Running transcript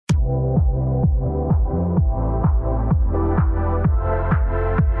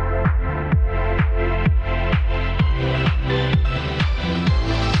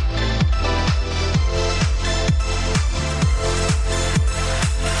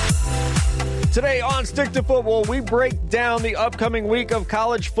Today on Stick to Football, we break down the upcoming week of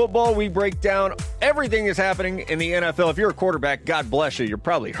college football. We break down everything that's happening in the NFL. If you're a quarterback, God bless you. You're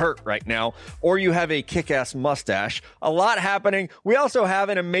probably hurt right now, or you have a kick-ass mustache. A lot happening. We also have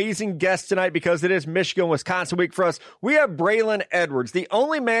an amazing guest tonight because it is Michigan-Wisconsin week for us. We have Braylon Edwards, the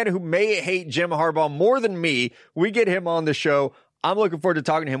only man who may hate Jim Harbaugh more than me. We get him on the show. I'm looking forward to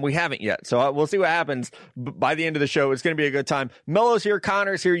talking to him. We haven't yet, so we'll see what happens by the end of the show. It's going to be a good time. Mello's here,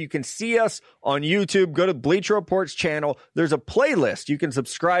 Connor's here. You can see us on YouTube. Go to Bleacher Report's channel. There's a playlist. You can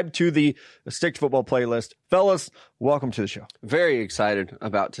subscribe to the Stick to Football playlist. Fellas, welcome to the show. Very excited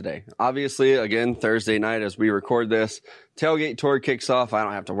about today. Obviously, again, Thursday night as we record this, tailgate tour kicks off. I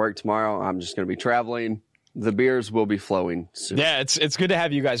don't have to work tomorrow. I'm just going to be traveling. The beers will be flowing soon. Yeah, it's good to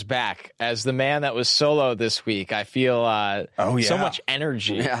have you guys back. As the man that was solo this week, I feel so much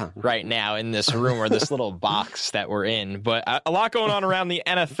energy right now in this room or this little box that we're in. But a lot going on around the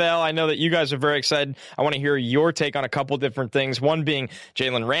NFL. I know that you guys are very excited. I want to hear your take on a couple different things. One being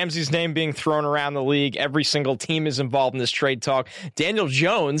Jalen Ramsey's name being thrown around the league. Every single team is involved in this trade talk. Daniel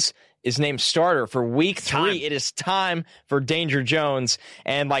Jones is named starter for week 3. It is time for Danger Jones.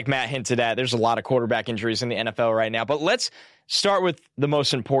 And like Matt hinted at, there's a lot of quarterback injuries in the NFL right now. But let's start with the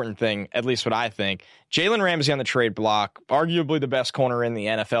most important thing, at least what I think. Jalen Ramsey on the trade block, arguably the best corner in the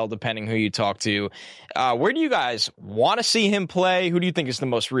NFL, depending who you talk to. Where do you guys want to see him play? Who do you think is the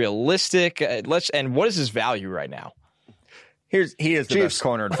most realistic? And what is his value right now? He is the best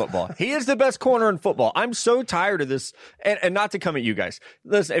corner in football. He is the best corner in football. I'm so tired of this, and not to come at you guys.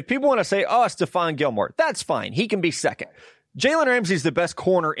 Listen, if people want to say, oh, Stephon Gilmore, that's fine. He can be second. Jalen Ramsey's the best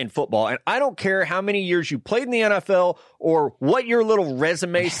corner in football, and I don't care how many years you played in the NFL or what your little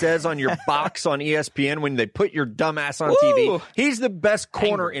resume says on your box on ESPN when they put your dumb ass on TV. He's the best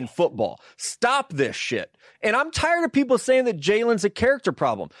corner in football. Stop this shit. And I'm tired of people saying that Jalen's a character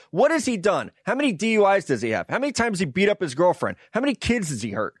problem. What has he done? How many DUIs does he have? How many times he beat up his girlfriend? How many kids has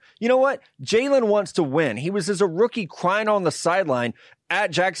he hurt? You know what? Jalen wants to win. He was as a rookie crying on the sideline at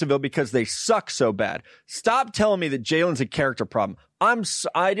Jacksonville because they suck so bad. Stop telling me that Jalen's a character problem.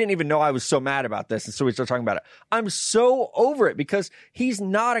 I didn't even know I was so mad about this, and so we start talking about it. I'm so over it because he's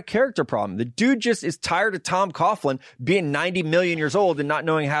not a character problem. The dude just is tired of Tom Coughlin being 90 million years old and not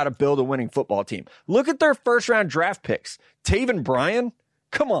knowing how to build a winning football team. Look at their first-round draft picks. Taven Bryan?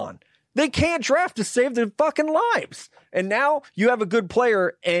 Come on. They can't draft to save their fucking lives. And now you have a good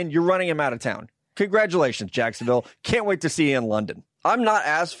player, and you're running him out of town. Congratulations, Jacksonville. Can't wait to see you in London. I'm not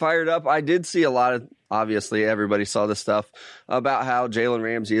as fired up. I did see a lot of, obviously, everybody saw this stuff about how Jalen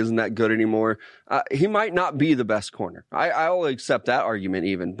Ramsey isn't that good anymore. He might not be the best corner. I'll accept that argument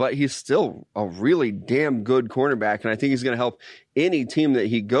even, but he's still a really damn good cornerback, and I think he's going to help any team that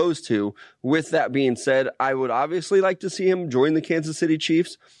he goes to. With that being said, I would obviously like to see him join the Kansas City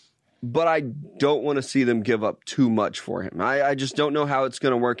Chiefs, but I don't want to see them give up too much for him. I just don't know how it's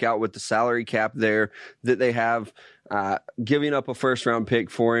going to work out with the salary cap there that they have. Giving up a first-round pick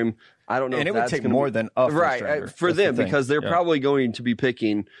for him, I don't know. And if it would take more than a first-rounder. For them, because they're probably going to be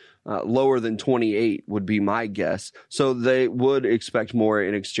picking lower than 28 would be my guess. So they would expect more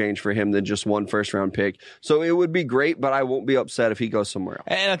in exchange for him than just one first-round pick. So it would be great, but I won't be upset if he goes somewhere else.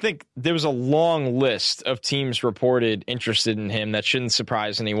 And I think there was a long list of teams reported interested in him. That shouldn't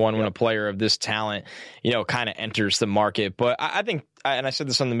surprise anyone when a player of this talent, kind of enters the market. But I think, and I said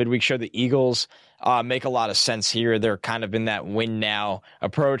this on the midweek show, the Eagles make a lot of sense here. They're kind of in that win now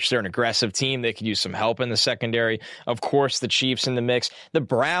approach. They're an aggressive team. They could use some help in the secondary. Of course, the Chiefs in the mix. The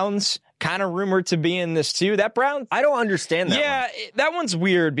Browns kind of rumored to be in this too. I don't understand that. Yeah, that one's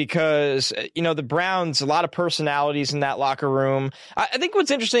weird because, the Browns, a lot of personalities in that locker room. I think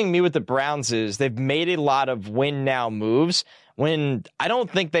what's interesting to me with the Browns is they've made a lot of win now moves when I don't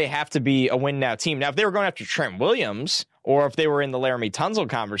think they have to be a win now team. Now, if they were going after Trent Williams, or if they were in the Laramie Tunsil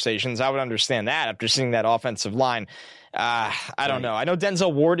conversations, I would understand that after seeing that offensive line. I don't know. I know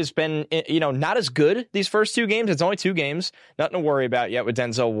Denzel Ward has been, not as good these first 2 games. It's only 2 games. Nothing to worry about yet with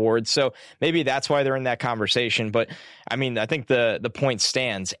Denzel Ward. So maybe that's why they're in that conversation. But, I think the point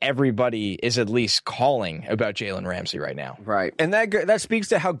stands. Everybody is at least calling about Jalen Ramsey right now. Right. And that speaks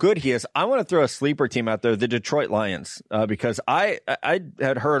to how good he is. I want to throw a sleeper team out there, the Detroit Lions, because I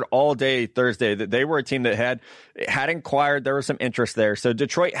had heard all day Thursday that they were a team that had inquired. There was some interest there. So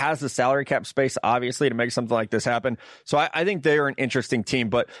Detroit has the salary cap space, obviously, to make something like this happen. So I think they are an interesting team.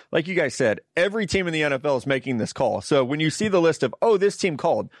 But like you guys said, every team in the NFL is making this call. So when you see the list of, this team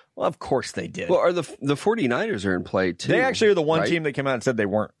called, well, of course they did. Well, the 49ers are in play, too. They actually are the one team that came out and said they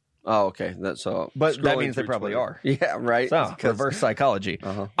weren't. Oh, okay. But that means they probably are. Yeah, right. So, reverse psychology.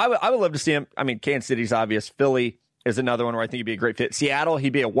 I would love to see him. Kansas City's obvious. Philly, is another one where I think he'd be a great fit. Seattle,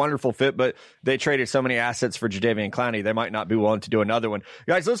 he'd be a wonderful fit, but they traded so many assets for Jadeveon Clowney, they might not be willing to do another one.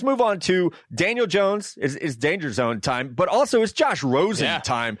 Guys, let's move on to Daniel Jones. Is danger zone time, but also it's Josh Rosen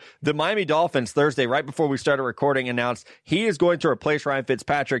time. The Miami Dolphins Thursday, right before we started recording, announced he is going to replace Ryan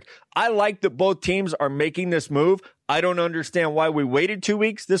Fitzpatrick. I like that both teams are making this move. I don't understand why we waited 2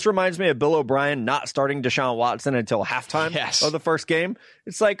 weeks. This reminds me of Bill O'Brien not starting Deshaun Watson until halftime of the first game.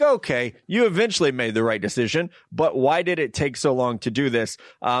 It's like, okay, you eventually made the right decision, but why did it take so long to do this?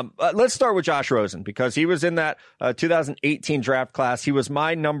 Let's start with Josh Rosen, because he was in that 2018 draft class. He was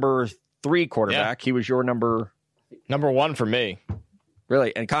my number 3 quarterback. He was your number 1 for me.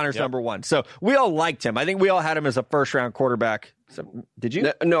 Really? And Connor's number 1. So we all liked him. I think we all had him as a first-round quarterback. So, did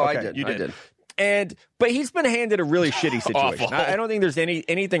you? No, okay, I did. You did. I did. But he's been handed a really shitty situation. I don't think there's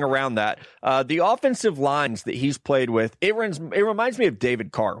anything around that. The offensive lines that he's played with, it reminds me of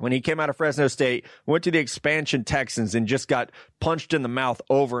David Carr when he came out of Fresno State, went to the expansion Texans, and just got punched in the mouth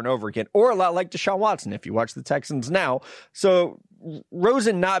over and over again. Or a lot like Deshaun Watson, if you watch the Texans now. So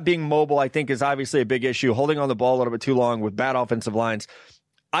Rosen not being mobile, I think, is obviously a big issue. Holding on the ball a little bit too long with bad offensive lines.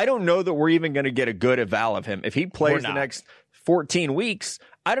 I don't know that we're even going to get a good eval of him. If he plays the next 14 weeks,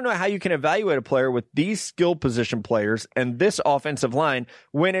 I don't know how you can evaluate a player with these skill position players and this offensive line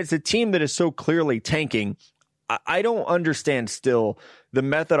when it's a team that is so clearly tanking. I don't understand still the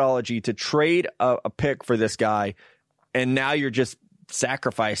methodology to trade a pick for this guy, and now you're just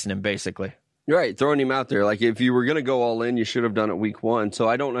sacrificing him basically. Right, throwing him out there. Like, if you were going to go all in, you should have done it week 1. So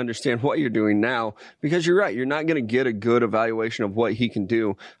I don't understand what you're doing now, because you're right. You're not going to get a good evaluation of what he can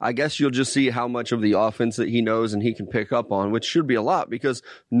do. I guess you'll just see how much of the offense that he knows and he can pick up on, which should be a lot, because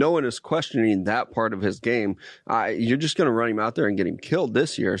no one is questioning that part of his game. You're just going to run him out there and get him killed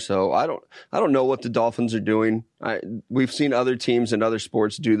this year. So I don't know what the Dolphins are doing. We've seen other teams and other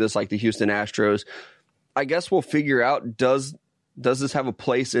sports do this, like the Houston Astros. I guess we'll figure out, does this have a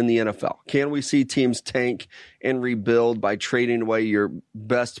place in the NFL? Can we see teams tank and rebuild by trading away your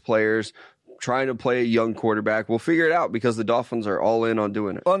best players, trying to play a young quarterback? We'll figure it out, because the Dolphins are all in on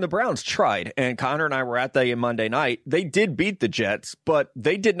doing it. Well, and the Browns tried, and Connor and I were at that game Monday night. They did beat the Jets, but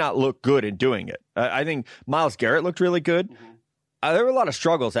they did not look good in doing it. I think Myles Garrett looked really good. Mm-hmm. There were a lot of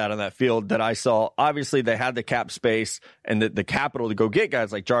struggles out on that field that I saw. Obviously, they had the cap space and the capital to go get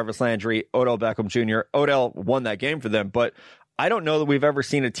guys like Jarvis Landry, Odell Beckham Jr. Odell won that game for them, but I don't know that we've ever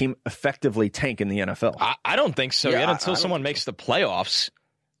seen a team effectively tank in the NFL. I don't think so yet, until someone makes the playoffs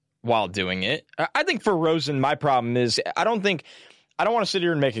while doing it. I think for Rosen, my problem is I don't want to sit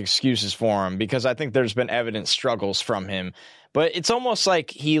here and make excuses for him, because I think there's been evident struggles from him. But it's almost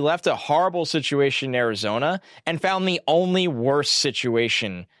like he left a horrible situation in Arizona and found the only worst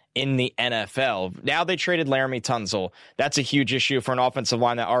situation in the NFL. Now they traded Laramie Tunsil. That's a huge issue for an offensive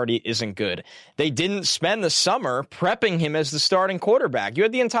line that already isn't good. They didn't spend the summer prepping him as the starting quarterback. You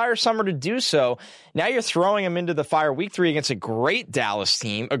had the entire summer to do so. Now you're throwing him into the fire week 3 against a great Dallas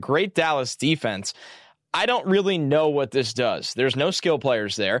team, a great Dallas defense. I don't really know what this does. There's no skill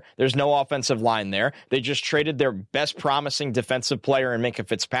players there. There's no offensive line there. They just traded their best promising defensive player in Minkah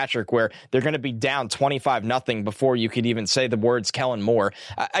Fitzpatrick, where they're going to be down 25-0 before you could even say the words Kellen Moore.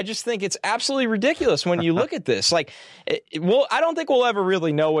 I just think it's absolutely ridiculous when you look at this. Like, I don't think we'll ever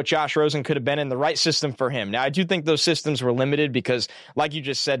really know what Josh Rosen could have been in the right system for him. Now, I do think those systems were limited because, like you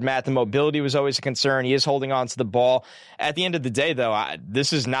just said, Matt, the mobility was always a concern. He is holding on to the ball. At the end of the day, though,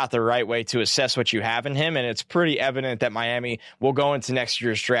 this is not the right way to assess what you have in him, and it's pretty evident that Miami will go into next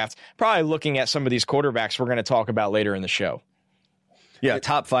year's draft probably looking at some of these quarterbacks we're going to talk about later in the show. Yeah,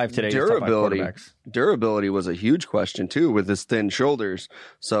 top 5 today. Durability was a huge question too, with his thin shoulders.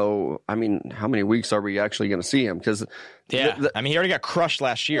 So, I mean, how many weeks are we actually going to see him? Because he already got crushed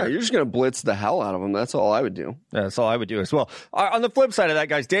last year. Yeah, you're just going to blitz the hell out of him. That's all I would do. Yeah, that's all I would do as well. On the flip side of that,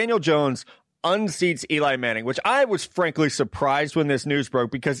 guys, Daniel Jones unseats Eli Manning, which I was frankly surprised when this news broke,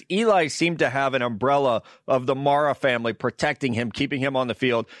 because Eli seemed to have an umbrella of the Mara family protecting him, keeping him on the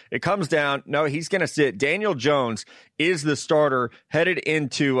field. It comes down, no, he's going to sit. Daniel Jones is the starter headed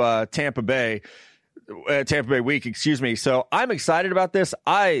into Tampa Bay week, excuse me. So I'm excited about this.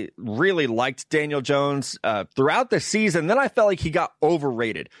 I really liked Daniel Jones throughout the season. Then I felt like he got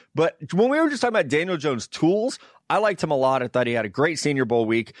overrated. But when we were just talking about Daniel Jones' tools, I liked him a lot. I thought he had a great Senior Bowl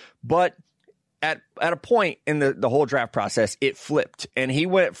week. But at a point in the whole draft process, it flipped. And he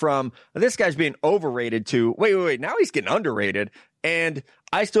went from, this guy's being overrated to, wait, now he's getting underrated. And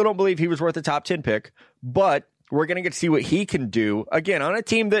I still don't believe he was worth a top 10 pick. But we're going to get to see what he can do, again, on a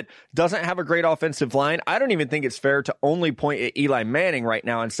team that doesn't have a great offensive line. I don't even think it's fair to only point at Eli Manning right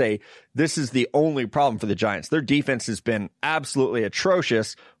now and say this is the only problem for the Giants. Their defense has been absolutely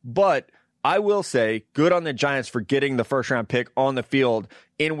atrocious, but I will say good on the Giants for getting the first-round pick on the field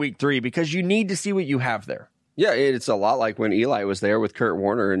in week 3 because you need to see what you have there. Yeah, it's a lot like when Eli was there with Kurt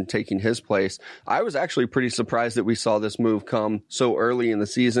Warner and taking his place. I was actually pretty surprised that we saw this move come so early in the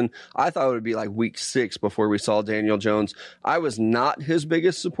season. I thought it would be like week 6 before we saw Daniel Jones. I was not his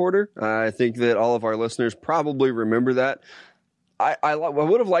biggest supporter. I think that all of our listeners probably remember that. I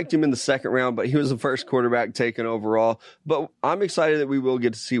would have liked him in the second round, but he was the first quarterback taken overall. But I'm excited that we will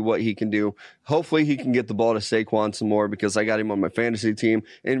get to see what he can do. Hopefully he can get the ball to Saquon some more because I got him on my fantasy team.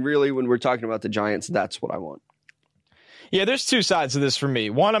 And really, when we're talking about the Giants, that's what I want. Yeah, there's two sides of this for me.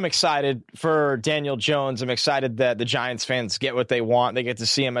 One, I'm excited for Daniel Jones. I'm excited that the Giants fans get what they want. They get to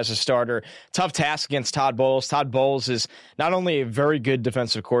see him as a starter. Tough task against Todd Bowles. Todd Bowles is not only a very good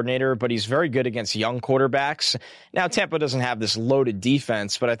defensive coordinator, but he's very good against young quarterbacks. Now, Tampa doesn't have this loaded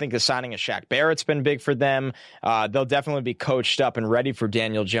defense, but I think the signing of Shaq Barrett's been big for them. They'll definitely be coached up and ready for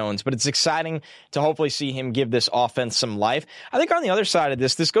Daniel Jones, but it's exciting to hopefully see him give this offense some life. I think on the other side of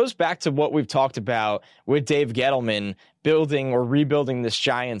this goes back to what we've talked about with Dave Gettleman building or rebuilding this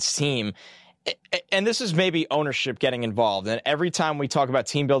Giants team. And this is maybe ownership getting involved. And every time we talk about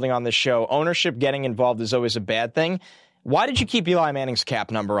team building on this show, ownership getting involved is always a bad thing. Why did you keep Eli Manning's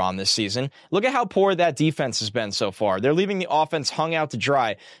cap number on this season? Look at how poor that defense has been so far. They're leaving the offense hung out to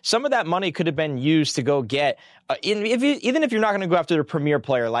dry. Some of that money could have been used to go get, even if you're not going to go after a premier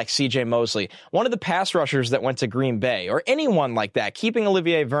player like C.J. Mosley, one of the pass rushers that went to Green Bay, or anyone like that, keeping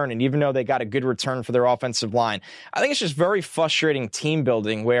Olivier Vernon, even though they got a good return for their offensive line. I think it's just very frustrating team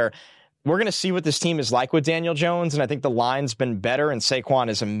building where we're going to see what this team is like with Daniel Jones, and I think the line's been better, and Saquon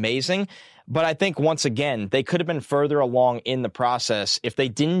is amazing. But I think, once again, they could have been further along in the process if they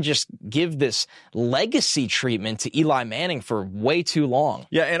didn't just give this legacy treatment to Eli Manning for way too long.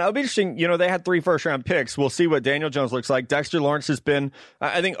 Yeah, and it'll be interesting. You know, they had 3 first-round picks. We'll see what Daniel Jones looks like. Dexter Lawrence has been,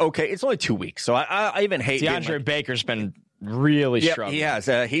 I think, okay. It's only 2 weeks, so I even hate DeAndre Baker's been really struggling. He has.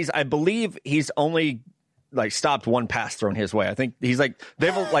 I believe he's only stopped one pass thrown his way. I think he's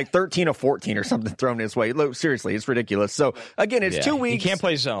they've 13 or 14 or something thrown his way. Look, seriously, it's ridiculous. So again, it's 2 weeks. He can't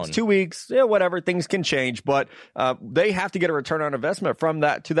play zone. It's 2 weeks. Yeah, whatever. Things can change, but they have to get a return on investment from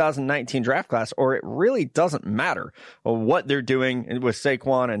that 2019 draft class, or it really doesn't matter what they're doing with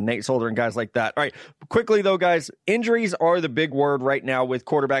Saquon and Nate Solder and guys like that. All right, quickly though, guys, injuries are the big word right now with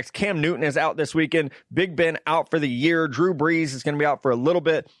quarterbacks. Cam Newton is out this weekend. Big Ben out for the year. Drew Brees is going to be out for a little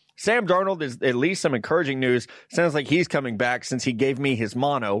bit. Sam Darnold is at least some encouraging news. Sounds like he's coming back since he gave me his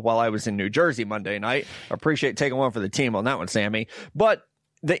mono while I was in New Jersey Monday night. Appreciate taking one for the team on that one, Sammy. But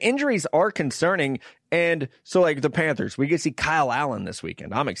the injuries are concerning. And so, the Panthers, we get to see Kyle Allen this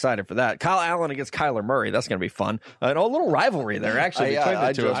weekend. I'm excited for that. Kyle Allen against Kyler Murray. That's going to be fun. And a little rivalry there, actually, between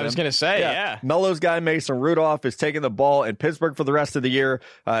the two of them. I was going to say, yeah. Melo's guy, Mason Rudolph, is taking the ball in Pittsburgh for the rest of the year.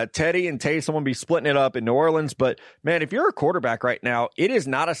 Teddy and Taysom will be splitting it up in New Orleans. But, man, if you're a quarterback right now, it is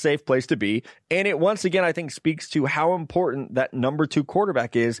not a safe place to be. And it, once again, I think speaks to how important that number 2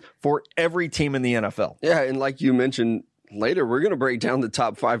 quarterback is for every team in the NFL. Yeah, and like you mentioned, later, we're going to break down the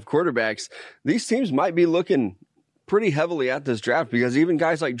top 5 quarterbacks. These teams might be looking pretty heavily at this draft because even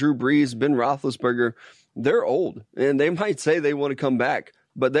guys like Drew Brees, Ben Roethlisberger, they're old and they might say they want to come back.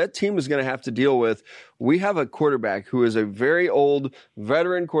 But that team is going to have to deal with, we have a quarterback who is a very old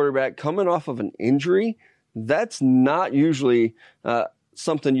veteran quarterback coming off of an injury. That's not usually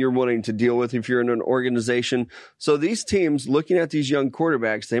something you're wanting to deal with if you're in an organization. So these teams looking at these young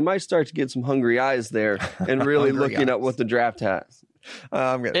quarterbacks, they might start to get some hungry eyes there and really looking at what the draft has.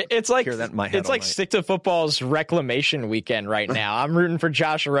 It's like Stick to Football's reclamation weekend right now. I'm rooting for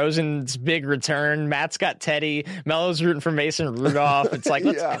Josh Rosen's big return. Matt's got Teddy. Melo's rooting for Mason Rudolph. It's like,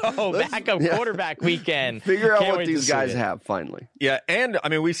 let's go. Backup quarterback weekend. Figure out what these guys have finally. Yeah, and I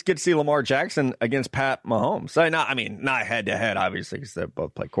mean, we get to see Lamar Jackson against Pat Mahomes. So not head to head, obviously, because they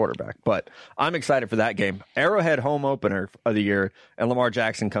both play quarterback. But I'm excited for that game. Arrowhead home opener of the year, and Lamar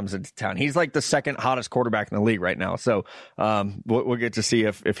Jackson comes into town. He's like the second hottest quarterback in the league right now. So we'll get to see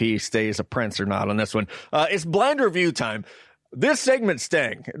if he stays a prince or not on this one. It's blind review time. This segment's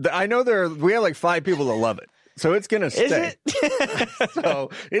staying. I know we have 5 people that love it. So it's going to stay. Is it? So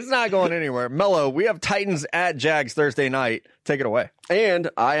it's not going anywhere. Mello, we have Titans at Jags Thursday night. Take it away. And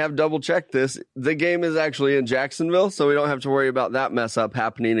I have double-checked this. The game is actually in Jacksonville, so we don't have to worry about that mess up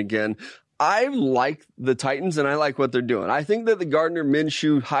happening again. I like the Titans, and I like what they're doing. I think that the Gardner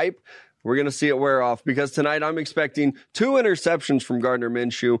Minshew hype, we're going to see it wear off because tonight I'm expecting 2 interceptions from Gardner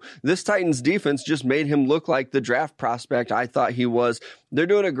Minshew. This Titans defense just made him look like the draft prospect I thought he was. They're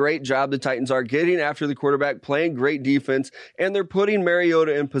doing a great job, the Titans are, getting after the quarterback, playing great defense, and they're putting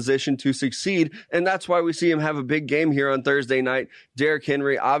Mariota in position to succeed, and that's why we see him have a big game here on Thursday night. Derrick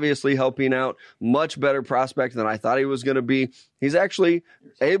Henry obviously helping out, much better prospect than I thought he was going to be. He's actually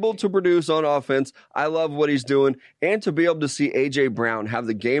able to produce on offense. I love what he's doing, and to be able to see A.J. Brown have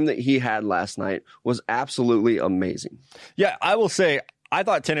the game that he had last night was absolutely amazing. Yeah, I will say, I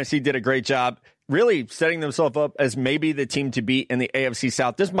thought Tennessee did a great job really setting themselves up as maybe the team to beat in the AFC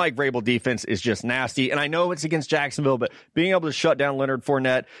South. This Mike Vrabel defense is just nasty, and I know it's against Jacksonville, but being able to shut down Leonard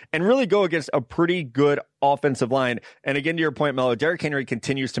Fournette and really go against a pretty good offensive line. And again, to your point, Mello, Derrick Henry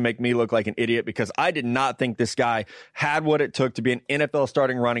continues to make me look like an idiot because I did not think this guy had what it took to be an NFL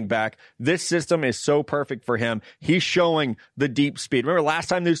starting running back. This system is so perfect for him. He's showing the deep speed. Remember last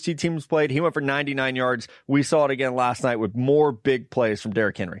time those two teams played, he went for 99 yards. We saw it again last night with more big plays from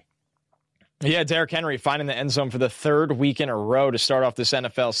Derrick Henry. Yeah, Derrick Henry finding the end zone for the third week in a row to start off this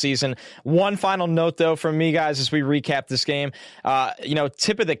NFL season. One final note, though, from me, guys, as we recap this game.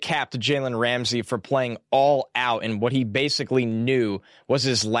 Tip of the cap to Jalen Ramsey for playing all out in what he basically knew was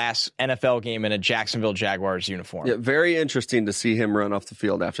his last NFL game in a Jacksonville Jaguars uniform. Yeah, very interesting to see him run off the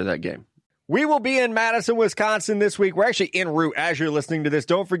field after that game. We will be in Madison, Wisconsin this week. We're actually en route as you're listening to this.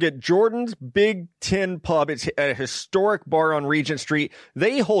 Don't forget Jordan's Big Ten Pub. It's a historic bar on Regent Street.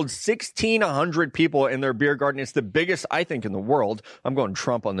 They hold 1,600 people in their beer garden. It's the biggest, I think, in the world. I'm going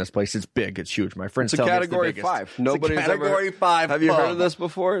Trump on this place. It's big. It's huge. My friends tell me it's the biggest. It's a Category 5. Nobody's it's a Category 5 Have you heard of this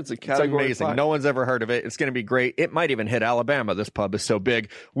before? It's a Category 5. It's amazing. No one's ever heard of it. It's going to be great. It might even hit Alabama. This pub is so big.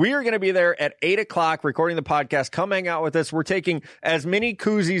 We are going to be there at 8 o'clock recording the podcast. Come hang out with us. We're taking as many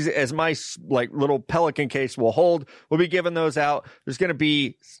koozies as my little Pelican case will hold. We'll be giving those out. There's going to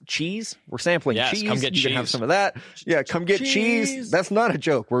be cheese. We're sampling cheese. Come get you cheese. Can have some of that. Yeah, come get cheese. That's not a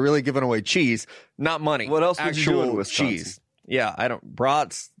joke. We're really giving away cheese, not money. What else would you do with cheese? Yeah,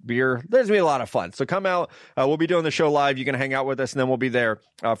 brats, beer. There's going to be a lot of fun. So come out. We'll be doing the show live. You can hang out with us, and then we'll be there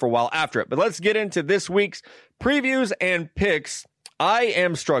for a while after it. But let's get into this week's previews and picks. I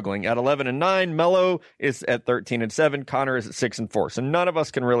am struggling at 11-9. Mello is at 13-7. Connor is at 6-4. So none of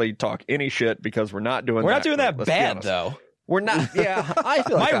us can really talk any shit because we're not doing that bad, though. We're not. Yeah, I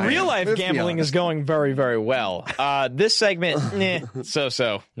feel like my real life gambling is going very, very well. This segment,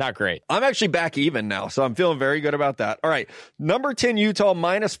 so not great. I'm actually back even now, so I'm feeling very good about that. All right, number 10 Utah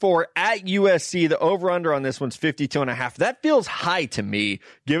 -4 at USC. The over/under on this one's 52.5. That feels high to me,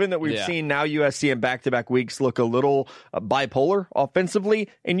 given that we've seen now USC in back-to-back weeks look a little bipolar offensively,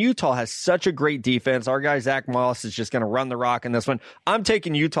 and Utah has such a great defense. Our guy Zach Moss is just going to run the rock in this one. I'm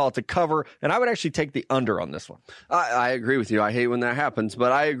taking Utah to cover, and I would actually take the under on this one. I agree with you. I hate when that happens,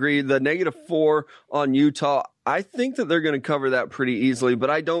 but I agree. The -4 on Utah, I think that they're going to cover that pretty easily, but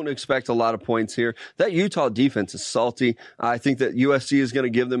I don't expect a lot of points here. That Utah defense is salty. I think that USC is going to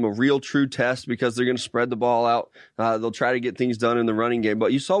give them a real true test because they're going to spread the ball out. They'll try to get things done in the running game,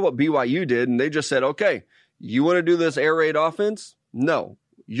 but you saw what BYU did, and they just said, okay, you want to do this air raid offense? No.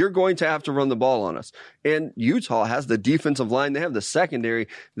 You're going to have to run the ball on us. And Utah has the defensive line. They have the secondary.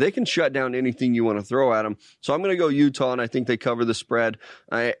 They can shut down anything you want to throw at them. So I'm going to go Utah, and I think they cover the spread.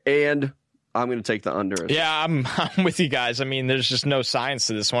 And I'm going to take the under. Yeah, I'm with you guys. I mean, there's just no science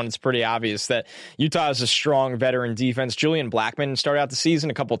to this one. It's pretty obvious that Utah has a strong veteran defense. Julian Blackmon started out the season,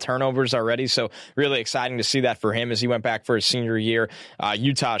 a couple turnovers already, so really exciting to see that for him as he went back for his senior year.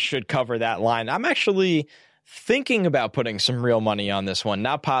 Utah should cover that line. I'm actually thinking about putting some real money on this one.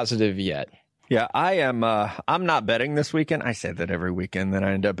 Not positive yet. Yeah, I am. I'm not betting this weekend. I say that every weekend, then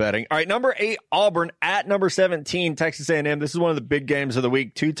I end up betting. All right, number 8, Auburn at number 17, Texas A&M. This is one of the big games of the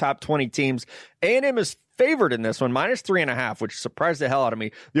week. 2 top 20 teams. A&M is favored in this one, -3.5, which surprised the hell out of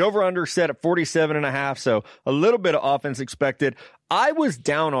me. The over-under set at 47.5, so a little bit of offense expected. I was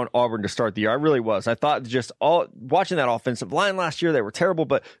down on Auburn to start the year. I really was. I thought just watching that offensive line last year, they were terrible,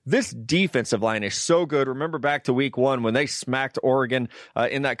 but this defensive line is so good. Remember back to week 1 when they smacked Oregon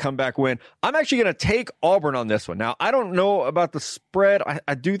in that comeback win. I'm actually going to take Auburn on this one. Now, I don't know about the spread.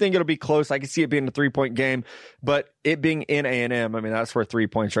 I do think it'll be close. I can see it being a 3-point game, but it being in A&M, I mean, that's worth 3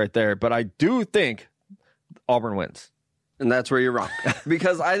 points right there. But I do think Auburn wins. And that's where you're wrong.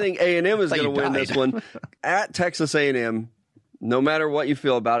 Because I think A&M is going to win this one at Texas A&M. No matter what you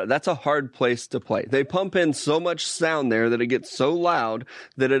feel about it, that's a hard place to play. They pump in so much sound there that it gets so loud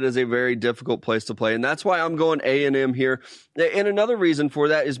that it is a very difficult place to play. And that's why I'm going A&M here. And another reason for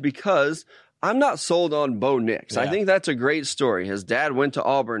that is because I'm not sold on Bo Nix. Yeah. I think that's a great story. His dad went to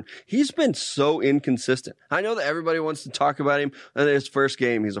Auburn. He's been so inconsistent. I know that everybody wants to talk about him in his first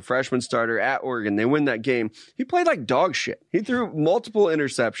game. He's a freshman starter at Oregon. They win that game. He played like dog shit. He threw multiple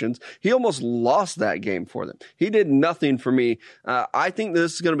interceptions. He almost lost that game for them. He did nothing for me. I think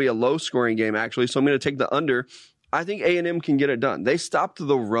this is going to be a low-scoring game, actually, so I'm going to take the under. I think A&M can get it done. They stopped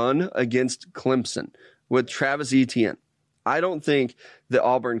the run against Clemson with Travis Etienne. I don't think that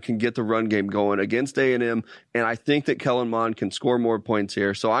Auburn can get the run game going against A&M, and I think that Kellen Mond can score more points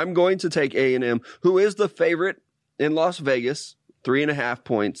here. So I'm going to take A&M, who is the favorite in Las Vegas, 3.5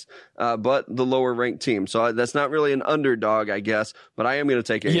 points, but the lower-ranked team. So that's not really an underdog, I guess, but I am going to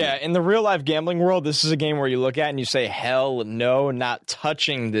take A&M. Yeah, in the real-life gambling world, this is a game where you look at and you say, hell no, not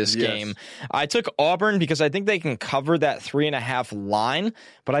touching this game. I took Auburn because I think they can cover that 3.5 line,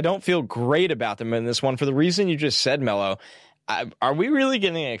 but I don't feel great about them in this one for the reason you just said, Mello. Are we really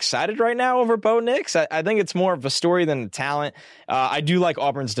getting excited right now over Bo Nix? I think it's more of a story than a talent. I do like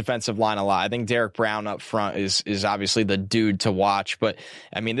Auburn's defensive line a lot. I think Derek Brown up front is obviously the dude to watch. But,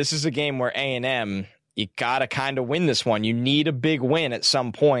 I mean, this is a game where A&M, you got to kind of win this one. You need a big win at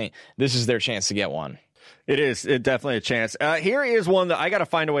some point. This is their chance to get one. It is definitely a chance. Here is one that I got to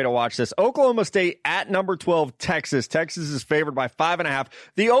find a way to watch this. Oklahoma State at number 12, Texas. Texas is favored by 5.5.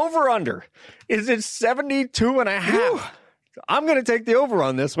 The over-under is at 72.5. I'm going to take the over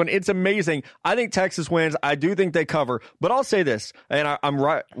on this one. It's amazing. I think Texas wins. I do think they cover. But I'll say this, and I'm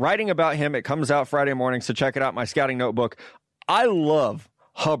writing about him. It comes out Friday morning, so check it out, my scouting notebook. I love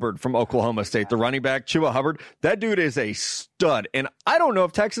Hubbard from Oklahoma State, the running back, Chuba Hubbard. That dude is a stud, and I don't know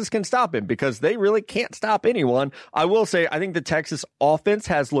if Texas can stop him because they really can't stop anyone. I will say I think the Texas offense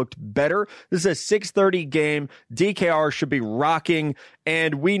has looked better. This is a 6:30 game. DKR should be rocking,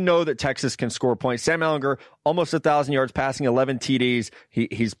 and we know that Texas can score points. Sam Ehlinger, almost 1,000 yards passing, 11 TDs.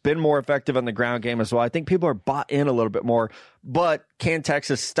 He's been more effective on the ground game as well. I think people are bought in a little bit more, but can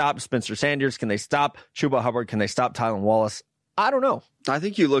Texas stop Spencer Sanders? Can they stop Chuba Hubbard? Can they stop Tylan Wallace? I don't know. I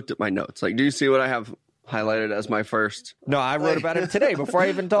think you looked at my notes. Like, do you see what I have highlighted as my first? No, I wrote about it today before I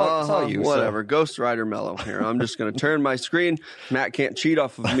even saw you. Whatever. So. Ghost Rider Mellow here. I'm just going to turn my screen. Matt can't cheat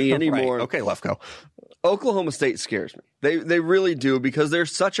off of me anymore. Right. Okay, Lefko. Oklahoma State scares me. They really do because they're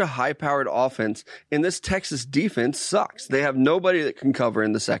such a high-powered offense, and this Texas defense sucks. They have nobody that can cover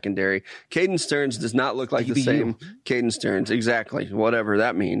in the secondary. Caden Stearns does not look like the same Caden Stearns. Exactly. Whatever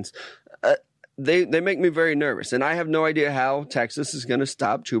that means. They make me very nervous, and I have no idea how Texas is going to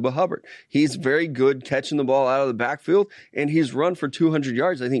stop Chuba Hubbard. He's very good catching the ball out of the backfield, and he's run for 200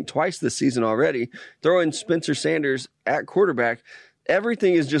 yards, I think, twice this season already. Throwing Spencer Sanders at quarterback,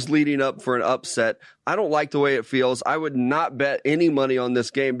 everything is just leading up for an upset. I don't like the way it feels. I would not bet any money on this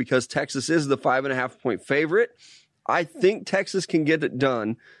game because Texas is the 5.5-point favorite. I think Texas can get it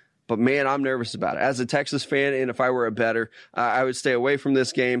done. But, man, I'm nervous about it. As a Texas fan, and if I were a bettor, I would stay away from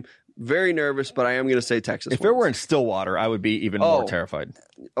this game. Very nervous, but I am going to say Texas. If it were in Stillwater, I would be even more terrified.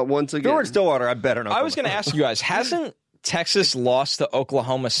 Once again. If it were in Stillwater, I better not. I was going to ask you guys, hasn't Texas lost to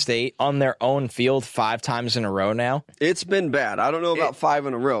Oklahoma State on their own field 5 times in a row now? It's been bad. I don't know about 5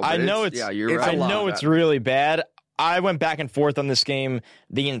 in a row. But I know you're right. I know it's really bad. I went back and forth on this game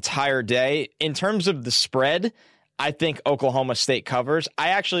the entire day. In terms of the spread, I think Oklahoma State covers. I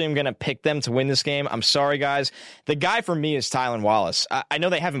actually am going to pick them to win this game. I'm sorry, guys. The guy for me is Tylan Wallace. I know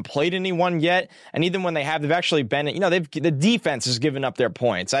they haven't played anyone yet, and even when they have, they've actually been, the defense has given up their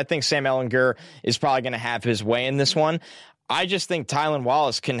points. I think Sam Ehlinger is probably going to have his way in this one. I just think Tylan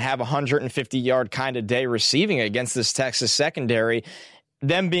Wallace can have a 150-yard kind of day receiving against this Texas secondary.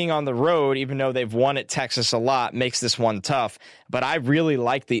 Them being on the road, even though they've won at Texas a lot, makes this one tough. But I really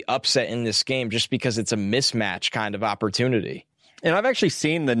like the upset in this game just because it's a mismatch kind of opportunity. And I've actually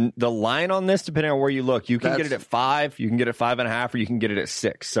seen the line on this, depending on where you look. You can get it at 5, you can get it 5.5, or you can get it at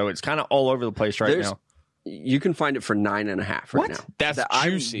 6. So it's kind of all over the place right now. You can find it for 9.5 right now. That's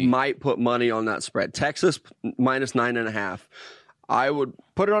juicy. I might put money on that spread. Texas minus 9.5. I would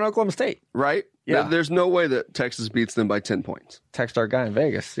put it on Oklahoma State, right? Yeah. There's no way that Texas beats them by 10 points. Text our guy in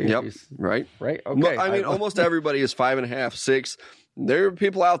Vegas. Yep. Right. Okay. I mean, almost everybody is 5.5, 6. There are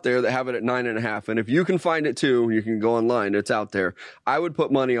people out there that have it at 9.5. And if you can find it too, you can go online. It's out there. I would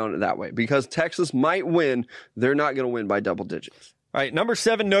put money on it that way because Texas might win. They're not going to win by double digits. All right, number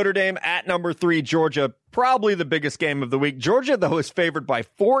 7, Notre Dame at number 3, Georgia. probably the biggest game of the week. Georgia, though, is favored by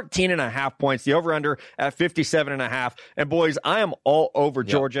 14.5 points. The over-under at 57.5. And boys, I am all over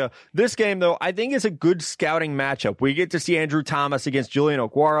Georgia. This game, though, I think is a good scouting matchup. We get to see Andrew Thomas against Julian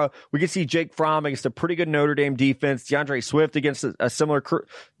Okwara. We get to see Jake Fromm against a pretty good Notre Dame defense. DeAndre Swift against a similar crew.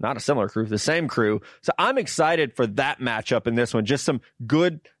 Not a similar crew, the same crew. So I'm excited for that matchup in this one. Just some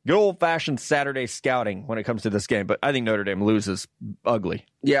good old-fashioned Saturday scouting when it comes to this game. But I think Notre Dame loses ugly.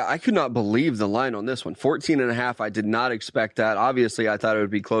 Yeah, I could not believe the line on this one. 14.5. I did not expect that. Obviously, I thought it would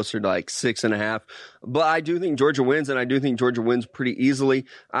be closer to like 6.5. But I do think Georgia wins, and I do think Georgia wins pretty easily.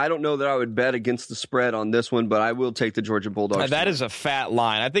 I don't know that I would bet against the spread on this one, but I will take the Georgia Bulldogs. That is a fat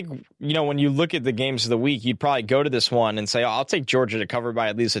line. I think, when you look at the games of the week, you'd probably go to this one and say, I'll take Georgia to cover by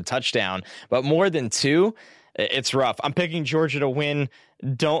at least a touchdown. But more than 2, it's rough. I'm picking Georgia to win.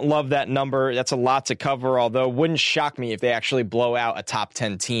 Don't love that number. That's a lot to cover, although wouldn't shock me if they actually blow out a top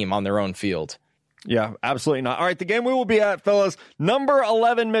 10 team on their own field. Yeah, absolutely not. All right, the game we will be at, fellas, number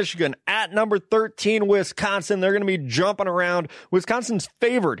 11, Michigan, at number 13, Wisconsin. They're going to be jumping around. Wisconsin's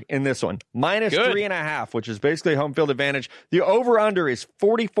favored in this one, minus 3.5, which is basically home field advantage. The over-under is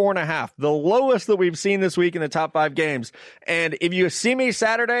 44.5, the lowest that we've seen this week in the top 5 games. And if you see me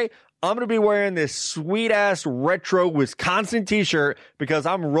Saturday, I'm going to be wearing this sweet-ass retro Wisconsin t-shirt because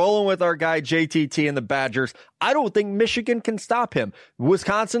I'm rolling with our guy JTT and the Badgers. I don't think Michigan can stop him.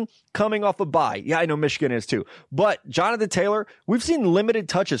 Wisconsin coming off a bye. Yeah, I know Michigan is too. But Jonathan Taylor, we've seen limited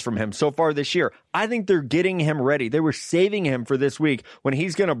touches from him so far this year. I think they're getting him ready. They were saving him for this week when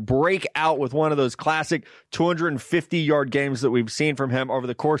he's going to break out with one of those classic 250-yard games that we've seen from him over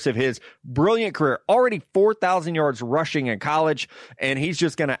the course of his brilliant career. Already 4,000 yards rushing in college, and he's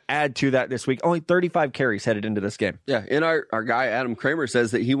just going to add to that this week. Only 35 carries headed into this game. Yeah, and our guy Adam Kramer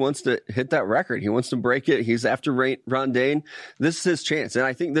says that he wants to hit that record. He wants to break it. He's after Rondane. This is his chance, and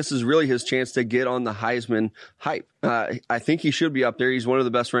I think this is really his chance to get on the Heisman hype. I think he should be up there. He's one of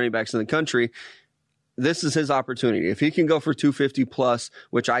the best running backs in the country. This is his opportunity. If he can go for 250 plus,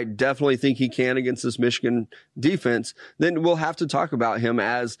 which I definitely think he can against this Michigan defense, then we'll have to talk about him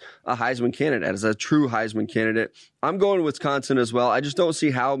as a Heisman candidate, as a true Heisman candidate. I'm going Wisconsin as well. I just don't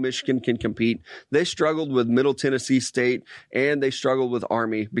see how Michigan can compete. They struggled with Middle Tennessee State, and they struggled with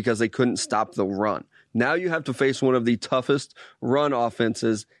Army because they couldn't stop the run. Now you have to face one of the toughest run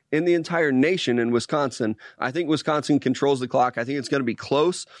offenses in the entire nation in Wisconsin. I think Wisconsin controls the clock. I think it's going to be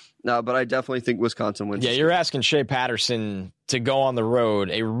close, but I definitely think Wisconsin wins. Yeah, you're asking Shea Patterson to go on the road,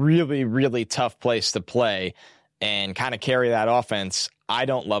 a really, really tough place to play, and kind of carry that offense. I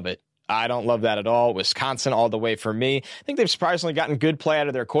don't love it. I don't love that at all. Wisconsin all the way for me. I think they've surprisingly gotten good play out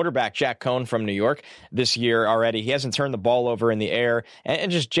of their quarterback, Jack Cohn from New York, this year already. He hasn't turned the ball over in the air.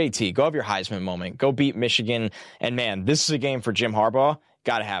 And just JT, go have your Heisman moment. Go beat Michigan. And, man, this is a game for Jim Harbaugh.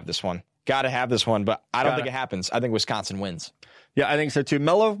 Got to have this one. But I don't think it happens. I think Wisconsin wins. Yeah, I think so too.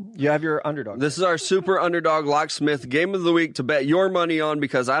 Mello, you have your underdog. This is our super underdog locksmith game of the week to bet your money on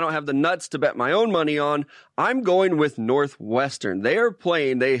because I don't have the nuts to bet my own money on. I'm going with Northwestern.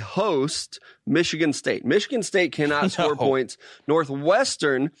 They host Michigan State. Michigan State cannot score points.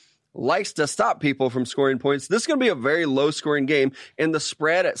 Northwestern likes to stop people from scoring points. This is going to be a very low-scoring game, and the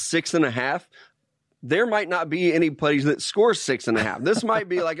spread at 6.5, there might not be anybody that scores 6.5. This might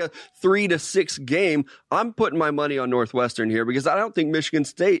be like a 3-6 game. I'm putting my money on Northwestern here because I don't think Michigan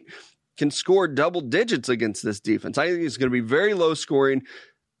State can score double digits against this defense. I think it's going to be very low scoring.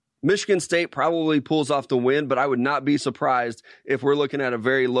 Michigan State probably pulls off the win, but I would not be surprised if we're looking at a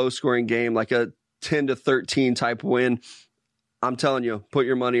very low scoring game, like a 10-13 type win. I'm telling you, put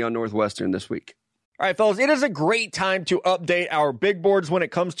your money on Northwestern this week. All right, fellas, it is a great time to update our big boards when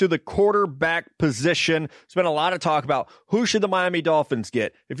it comes to the quarterback position. There's been a lot of talk about who should the Miami Dolphins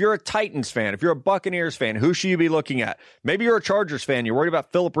get. If you're a Titans fan, if you're a Buccaneers fan, who should you be looking at? Maybe you're a Chargers fan. You're worried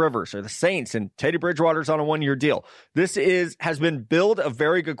about Phillip Rivers or the Saints, and Teddy Bridgewater's on a one-year deal. This has been billed a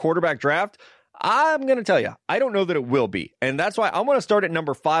very good quarterback draft. I'm going to tell you, I don't know that it will be. And that's why I'm going to start at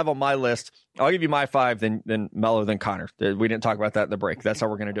number 5 on my list. I'll give you my 5, then Mello, then Connor. We didn't talk about that in the break. That's how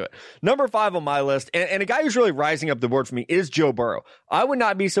we're going to do it. Number 5 on my list, and a guy who's really rising up the board for me is Joe Burrow. I would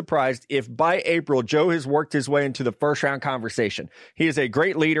not be surprised if by April, Joe has worked his way into the first-round conversation. He is a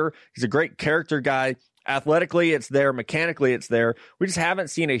great leader. He's a great character guy. Athletically, it's there. Mechanically, it's there. We just haven't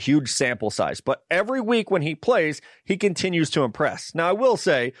seen a huge sample size. But every week when he plays, he continues to impress. Now, I will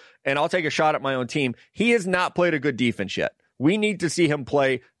say, and I'll take a shot at my own team, he has not played a good defense yet. We need to see him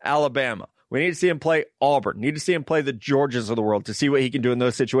play Alabama. We need to see him play Auburn. We need to see him play the Georgias of the world to see what he can do in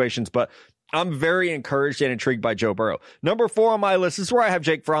those situations. But I'm very encouraged and intrigued by Joe Burrow. Number 4 on my list, this is where I have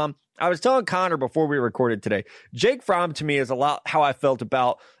Jake Fromm. I was telling Connor before we recorded today, Jake Fromm to me is a lot how I felt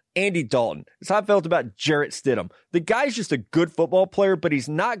about Andy Dalton. That's how I felt about Jarrett Stidham. The guy's just a good football player, but he's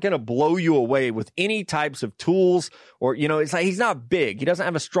not going to blow you away with any types of tools or, it's like he's not big. He doesn't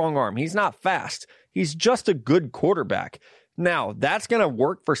have a strong arm. He's not fast. He's just a good quarterback. Now, that's going to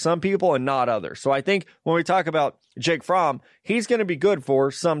work for some people and not others. So I think when we talk about Jake Fromm, he's going to be good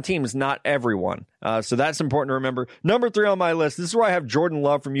for some teams, not everyone. So that's important to remember. Number 3 on my list, this is where I have Jordan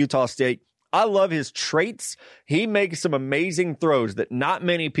Love from Utah State. I love his traits. He makes some amazing throws that not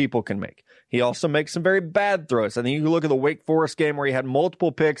many people can make. He also makes some very bad throws. I think you look at the Wake Forest game where he had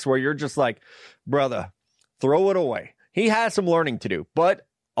multiple picks where you're just like, brother, throw it away. He has some learning to do, but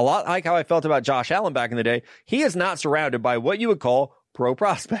a lot like how I felt about Josh Allen back in the day, he is not surrounded by what you would call pro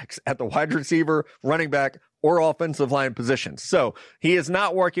prospects at the wide receiver, running back, or offensive line positions. So he is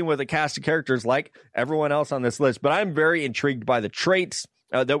not working with a cast of characters like everyone else on this list, but I'm very intrigued by the traits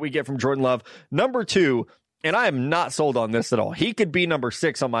that we get from Jordan Love. Number 2, and I am not sold on this at all. He could be number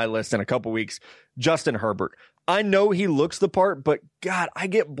 6 on my list in a couple weeks. Justin Herbert. I know he looks the part, but God, I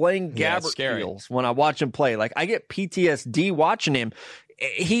get Blaine Gabbert feels when I watch him play. Like I get PTSD watching him.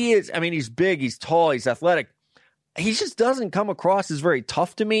 He's big, he's tall, he's athletic. He just doesn't come across as very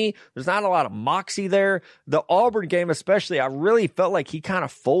tough to me. There's not a lot of moxie there. The Auburn game especially, I really felt like he kind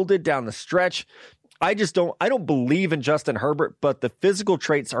of folded down the stretch. I don't believe in Justin Herbert, but the physical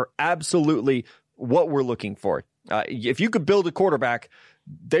traits are absolutely what we're looking for. If you could build a quarterback,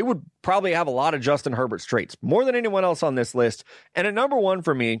 they would probably have a lot of Justin Herbert's traits, more than anyone else on this list. And at number 1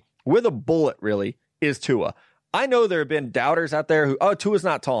 for me, with a bullet really, is Tua. I know there have been doubters out there who, Tua's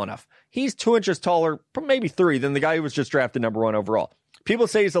not tall enough. He's 2 inches taller, maybe 3, than the guy who was just drafted number 1 overall. People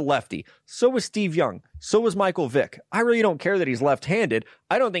say he's a lefty. So was Steve Young. So was Michael Vick. I really don't care that he's left-handed.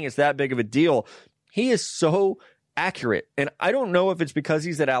 I don't think it's that big of a deal. He is so accurate. And I don't know if it's because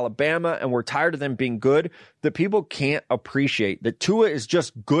he's at Alabama and we're tired of them being good that people can't appreciate that Tua is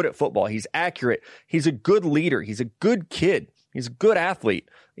just good at football. He's accurate. He's a good leader. He's a good kid. He's a good athlete.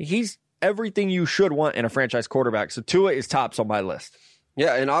 He's everything you should want in a franchise quarterback. So Tua is tops on my list.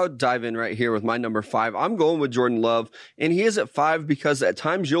 Yeah, and I'll dive in right here with my number 5. I'm going with Jordan Love, and he is at 5 because at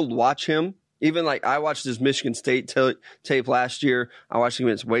times you'll watch him. Even like I watched his Michigan State tape last year. I watched him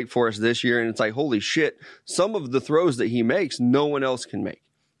against Wake Forest this year, and it's like, holy shit, some of the throws that he makes, no one else can make.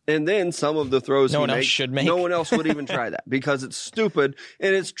 And then some of the throws no one else would even try that because it's stupid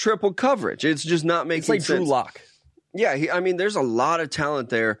and it's triple coverage. It's just not making sense. It's like Drew Lock. Yeah, there's a lot of talent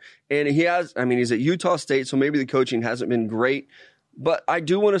there, and he's at Utah State, so maybe the coaching hasn't been great, but I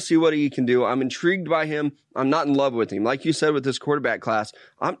do want to see what he can do. I'm intrigued by him. I'm not in love with him. Like you said with this quarterback class,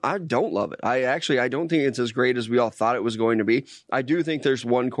 I don't love it. I don't think it's as great as we all thought it was going to be. I do think there's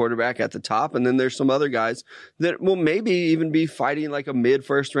one quarterback at the top, and then there's some other guys that will maybe even be fighting like a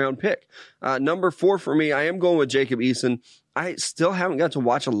mid-first round pick. Number 4 for me, I am going with Jacob Eason. I still haven't got to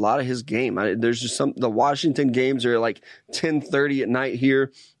watch a lot of his game. There's just the Washington games are like 10:30 at night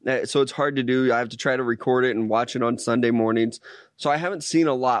here. So it's hard to do. I have to try to record it and watch it on Sunday mornings. So I haven't seen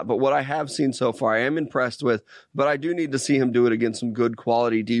a lot, but what I have seen so far, I am impressed with, but I do need to see him do it against some good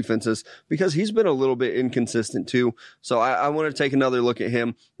quality defenses because he's been a little bit inconsistent too. So I want to take another look at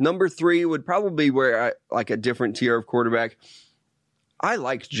him. Number 3 would probably be where like a different tier of quarterback. I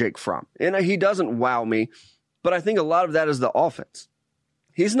like Jake Fromm, and he doesn't wow me. But I think a lot of that is the offense.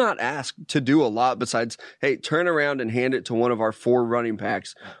 He's not asked to do a lot besides, hey, turn around and hand it to one of our 4 running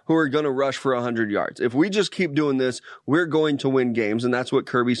backs who are going to rush for 100 yards. If we just keep doing this, we're going to win games, and that's what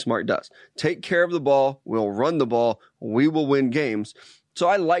Kirby Smart does. Take care of the ball, we'll run the ball, we will win games. So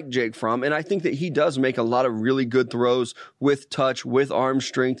I like Jake Fromm, and I think that he does make a lot of really good throws with touch, with arm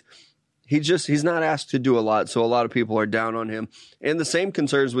strength. He's not asked to do a lot, so a lot of people are down on him. And the same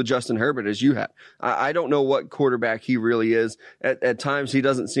concerns with Justin Herbert as you have. I don't know what quarterback he really is. At times, he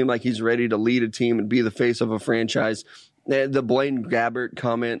doesn't seem like he's ready to lead a team and be the face of a franchise. The Blaine Gabbert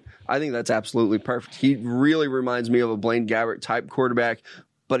comment, I think that's absolutely perfect. He really reminds me of a Blaine Gabbert type quarterback,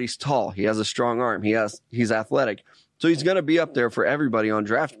 but he's tall. He has a strong arm. He's athletic. So he's going to be up there for everybody on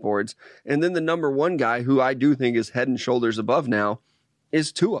draft boards. And then the number 1 guy who I do think is head and shoulders above now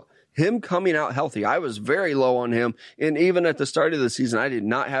is Tua. Him coming out healthy, I was very low on him, and even at the start of the season, I did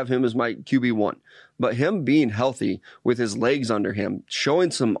not have him as my QB1. But him being healthy with his legs under him,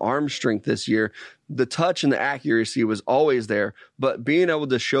 showing some arm strength this year, the touch and the accuracy was always there, but being able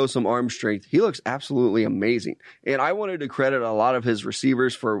to show some arm strength, he looks absolutely amazing. And I wanted to credit a lot of his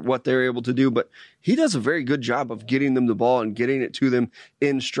receivers for what they're able to do, but he does a very good job of getting them the ball and getting it to them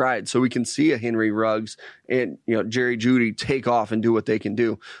in stride. So we can see a Henry Ruggs and Jerry Jeudy take off and do what they can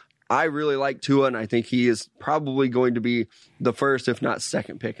do. I really like Tua, and I think he is probably going to be the first, if not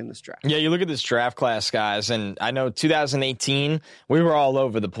second pick in this draft. Yeah, you look at this draft class, guys, and I know 2018, we were all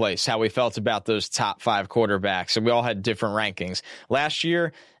over the place how we felt about those top 5 quarterbacks, and we all had different rankings. Last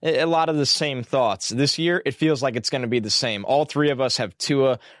year, a lot of the same thoughts. This year, it feels like it's going to be the same. All 3 of us have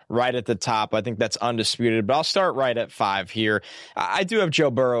Tua right at the top. I think that's undisputed, but I'll start right at 5 here. I do have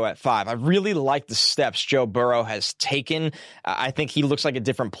Joe Burrow at 5. I really like the steps Joe Burrow has taken. I think he looks like a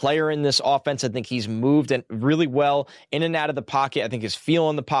different player in this offense. I think he's moved and really well in and out of the pocket. I think his feel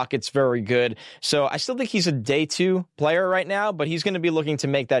in the pocket's very good. So I still think he's a day 2 player right now, but he's going to be looking to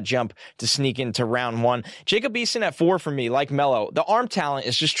make that jump to sneak into round 1. Jacob Eason at 4 for me, like Mello. The arm talent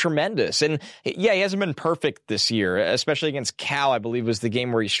is just tremendous. And yeah, he hasn't been perfect this year, especially against Cal, I believe was the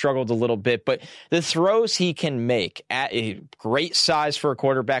game where he struggled a little bit, but the throws he can make at a great size for a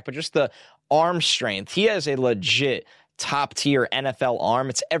quarterback, but just the arm strength, he has a legit top-tier NFL arm.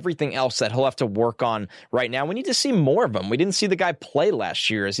 It's everything else that he'll have to work on right now. We need to see more of him. We didn't see the guy play last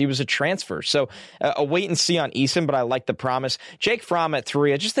year as he was a transfer. So a wait and see on Eason, but I like the promise. Jake Fromm at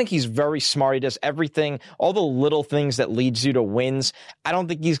 3. I just think he's very smart. He does everything, all the little things that leads you to wins. I don't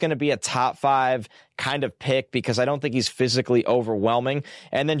think he's going to be a top 5 kind of pick because I don't think he's physically overwhelming.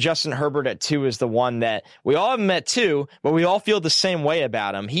 And then Justin Herbert at 2 is the one that we all have him at 2, but we all feel the same way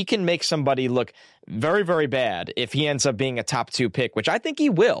about him. He can make somebody look very, very bad if he ends up being a top 2 pick, which I think he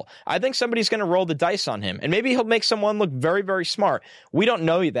will. I think somebody's going to roll the dice on him, and maybe he'll make someone look very, very smart. We don't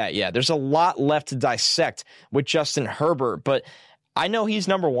know that yet. There's a lot left to dissect with Justin Herbert, but I know he's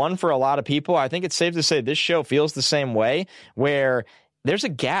number 1 for a lot of people. I think it's safe to say this show feels the same way, where there's a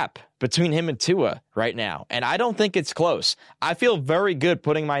gap between him and Tua right now, and I don't think it's close. I feel very good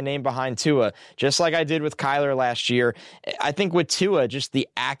putting my name behind Tua, just like I did with Kyler last year. I think with Tua, just the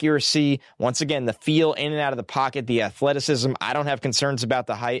accuracy, once again, the feel in and out of the pocket, the athleticism, I don't have concerns about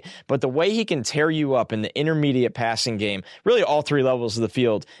the height, but the way he can tear you up in the intermediate passing game, really all 3 levels of the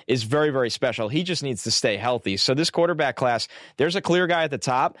field, is very, very special. He just needs to stay healthy. So this quarterback class, there's a clear guy at the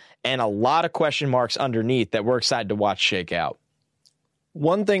top and a lot of question marks underneath that we're excited to watch shake out.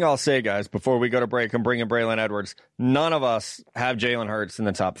 One thing I'll say, guys, before we go to break and bring in Braylon Edwards, none of us have Jalen Hurts in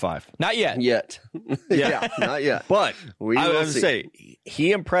the top 5. Not yet. Yeah, not yet. But I was going to say,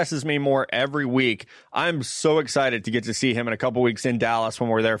 he impresses me more every week. I'm so excited to get to see him in a couple weeks in Dallas when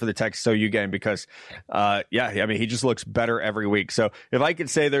we're there for the Texas OU game because, he just looks better every week. So if I could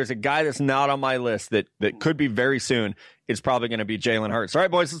say there's a guy that's not on my list that could be very soon, it's probably going to be Jalen Hurts. All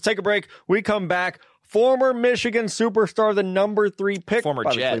right, boys, let's take a break. We come back. Former Michigan superstar, the number 3 pick former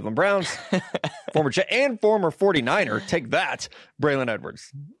by Jet. the Cleveland Browns, former Jet, and former 49er. Take that, Braylon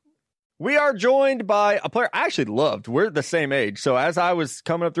Edwards. We are joined by a player I actually loved. We're the same age. So as I was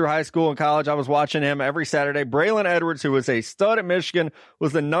coming up through high school and college, I was watching him every Saturday. Braylon Edwards, who was a stud at Michigan,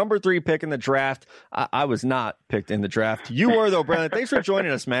 was the number 3 pick in the draft. I was not picked in the draft. You were, though, Braylon. Thanks for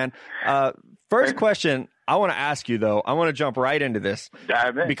joining us, man. First question I want to ask you, though. I want to jump right into this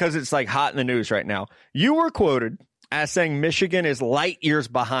because it's like hot in the news right now. You were quoted as saying Michigan is light years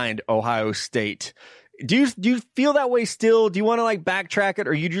behind Ohio State. Do you feel that way still? Do you want to backtrack it,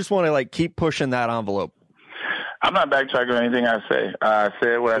 or you just want to keep pushing that envelope? I'm not backtracking on anything I say. I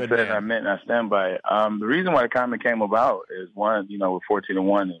said what I said, and I meant, and I stand by it. The reason why the comment came about is one, we're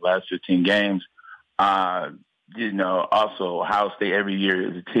 14-1 in the last 15 games. Also Ohio State every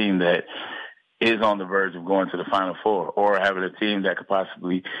year is a team that is on the verge of going to the Final Four or having a team that could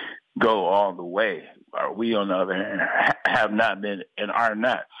possibly go all the way. We, on the other hand, have not been and are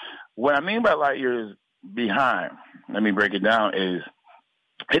not. What I mean by light years behind, let me break it down, is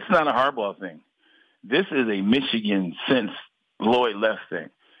it's not a hardball thing. This is a Michigan since Lloyd left thing.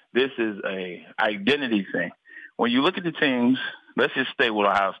 This is a identity thing. When you look at the teams, let's just stay with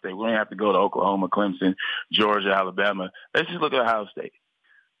Ohio State. We don't have to go to Oklahoma, Clemson, Georgia, Alabama. Let's just look at Ohio State.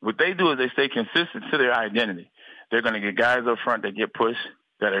 What they do is they stay consistent to their identity. They're going to get guys up front that get pushed,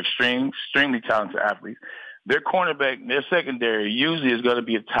 that are extremely talented athletes. Their cornerback, their secondary usually is going to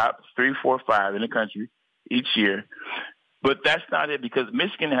be a top 3, 4, 5 in the country each year. But that's not it, because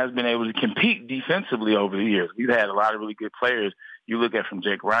Michigan has been able to compete defensively over the years. We've had a lot of really good players. You look at from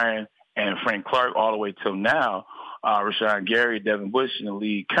Jake Ryan and Frank Clark all the way till now, Rashawn Gary, Devin Bush in the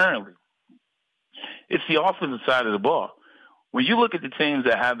league currently. It's the offensive side of the ball. When you look at the teams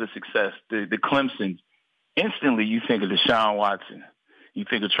that have the success, the Clemson, instantly you think of Deshaun Watson. You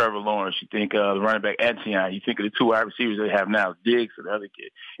think of Trevor Lawrence. You think of the running back Etienne. You think of the 2 wide receivers they have now, Diggs and the other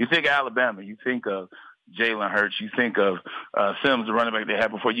kid. You think of Alabama. You think of Jalen Hurts. You think of Sims, the running back they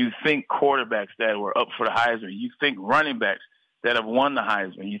had before. You think quarterbacks that were up for the Heisman. You think running backs that have won the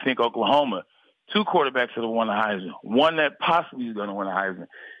Heisman. You think Oklahoma, 2 quarterbacks that have won the Heisman, one that possibly is going to win the Heisman.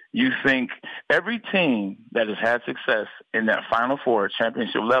 You think every team that has had success in that Final Four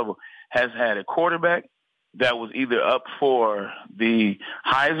championship level has had a quarterback that was either up for the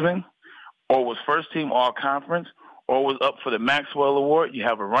Heisman or was first team all conference or was up for the Maxwell Award. You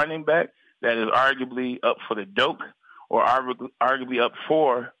have a running back that is arguably up for the Doak or arguably up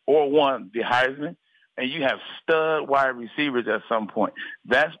for or won the Heisman. And you have stud wide receivers at some point.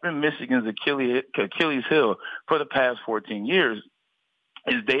 That's been Michigan's Achilles heel for the past 14 years,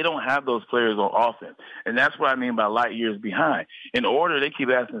 is they don't have those players on offense. And that's what I mean by light years behind. In order, they keep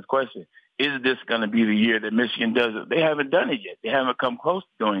asking this question, is this going to be the year that Michigan does it? They haven't done it yet. They haven't come close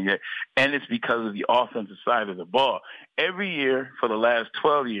to doing it yet. And it's because of the offensive side of the ball. Every year for the last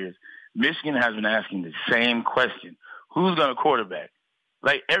 12 years, Michigan has been asking the same question. Who's going to quarterback?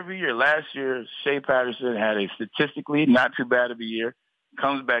 Like every year, last year, Shea Patterson had a statistically not too bad of a year.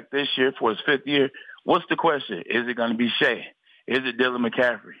 Comes back this year for his 5th year. What's the question? Is it going to be Shea? Is it Dylan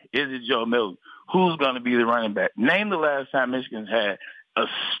McCaffrey? Is it Joe Milton? Who's going to be the running back? Name the last time Michigan's had a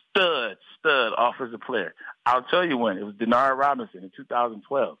stud offensive player. I'll tell you when. It was Denard Robinson in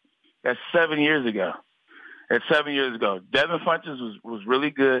 2012. That's 7 years ago. Devin Funchess was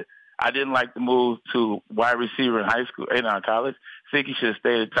really good. I didn't like the move to wide receiver in high school and in college. I think he should have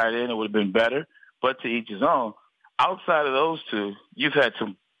stayed at tight end. It would have been better, but to each his own. Outside of those two, you've had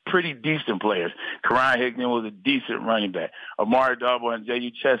some pretty decent players. Karan Hickman was a decent running back. Amari Darboh and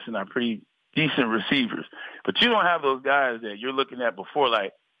J.U. Chesson are pretty decent receivers. But you don't have those guys that you're looking at before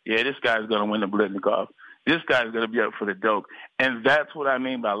like, yeah, this guy's going to win the Blitnikoff. This guy's going to be up for the Doak. And that's what I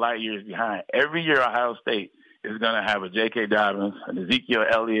mean by light years behind. Every year Ohio State is going to have a J.K. Dobbins, an Ezekiel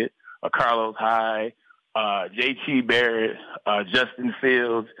Elliott, a Carlos Hyde, J.T. Barrett, Justin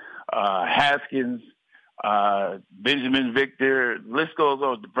Fields, Haskins, Benjamin Victor. The list goes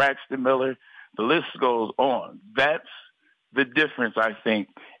on. Braxton Miller. The list goes on. That's the difference, I think,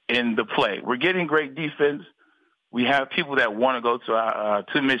 in the play. We're getting great defense. We have people that want to go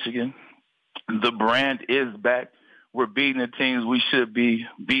to Michigan. The brand is back. We're beating the teams we should be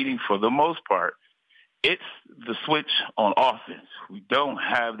beating for the most part. It's the switch on offense. We don't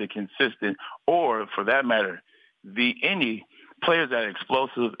have the consistent, or for that matter, any players that are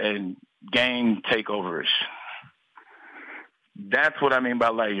explosive and game takeoverish. That's what I mean by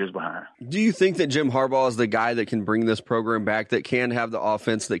light years behind. Do you think that Jim Harbaugh is the guy that can bring this program back, that can have the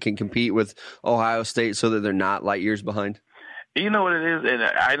offense that can compete with Ohio State so that they're not light years behind? You know what it is, and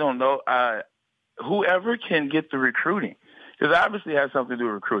I don't know. Whoever can get the recruiting, because obviously it has something to do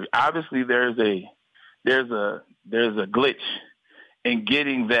with recruiting. Obviously there's a glitch in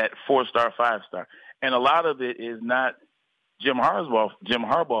getting that 4-star, 5-star. And a lot of it is not Jim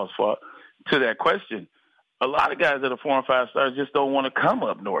Harbaugh's fault. To that question, a lot of guys that are 4 and 5 stars just don't want to come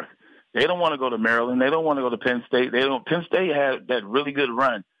up north. They don't want to go to Maryland. They don't want to go to Penn State. Penn State had that really good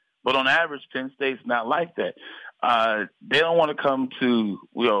run, but on average, Penn State's not like that. They don't want to come to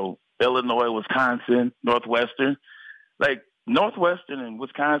Illinois, Wisconsin, Northwestern. Like Northwestern and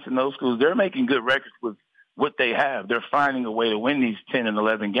Wisconsin, those schools, they're making good records with what they have. They're finding a way to win these 10 and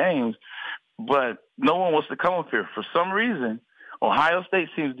 11 games, but no one wants to come up here. For some reason, Ohio State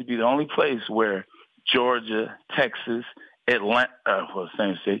seems to be the only place where Georgia, Texas,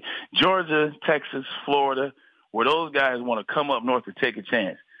 Georgia, Texas, Florida, where those guys want to come up north to take a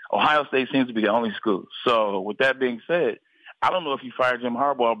chance. Ohio State seems to be the only school. So with that being said, I don't know if you fire Jim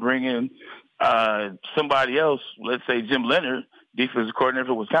Harbaugh, bring in somebody else, let's say Jim Leonard, defensive coordinator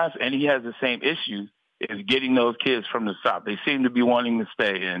for Wisconsin, and he has the same issues as getting those kids from the South. They seem to be wanting to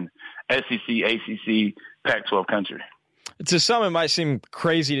stay in SEC, ACC, Pac-12 country. To some, it might seem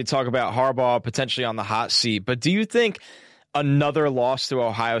crazy to talk about Harbaugh potentially on the hot seat, but do you think another loss to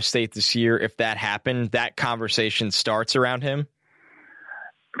Ohio State this year, if that happened, that conversation starts around him?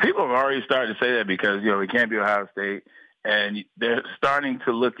 People have already started to say that because, it can't be Ohio State. And they're starting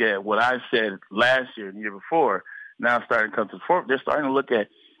to look at what I said last year and the year before, now starting to come to the forefront. They're starting to look at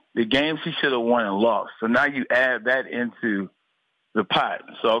the games he should have won and lost. So now you add that into the pot.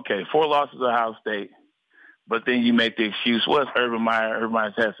 So, 4 losses to Ohio State, but then you make the excuse, well, it's Urban Meyer. Urban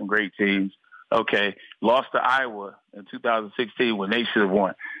Meyer's had some great teams. Lost to Iowa in 2016 when they should have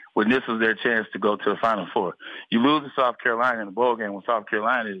won, when this was their chance to go to the Final Four. You lose to South Carolina in the bowl game when South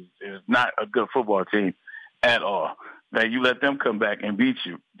Carolina is not a good football team at all. Now, you let them come back and beat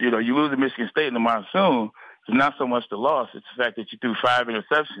you. You lose to Michigan State in the monsoon. It's not so much the loss. It's the fact that you threw 5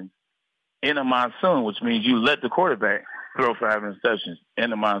 interceptions in a monsoon, which means you let the quarterback throw 5 interceptions in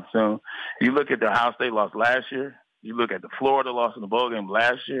the monsoon. You look at the Ohio State loss last year. You look at the Florida loss in the bowl game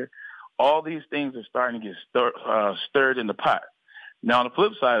last year. All these things are starting to get stirred in the pot. Now, on the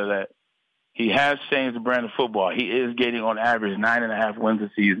flip side of that, He has changed the brand of football. He is getting on average 9.5 wins a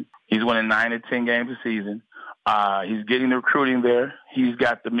season. He's winning 9 to 10 games a season. He's getting the recruiting there. He's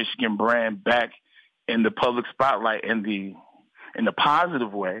got the Michigan brand back in the public spotlight in the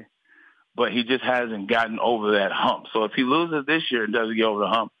positive way, but he just hasn't gotten over that hump. So if he loses this year and doesn't get over the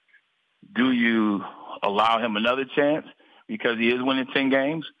hump, do you allow him another chance because he is winning 10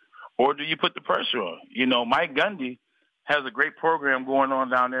 games, or do you put the pressure on? You know, Mike Gundy has a great program going on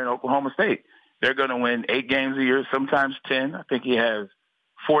down there in Oklahoma State. They're going to win 8 games a year, sometimes 10. I think he has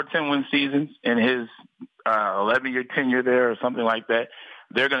 4 10-win seasons in his 11-year tenure there or something like that.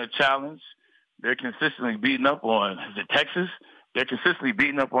 They're going to challenge. They're consistently beating up on Texas. They're consistently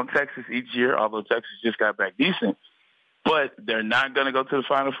beating up on Texas each year, although Texas just got back decent. But they're not going to go to the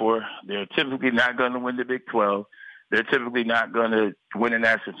Final Four. They're typically not going to win the Big 12. They're typically not going to win a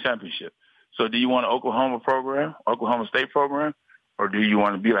national championship. So do you want an Oklahoma State program, or do you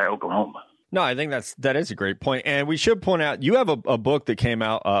want to be like Oklahoma? No, I think that is a great point. And we should point out, you have a book that came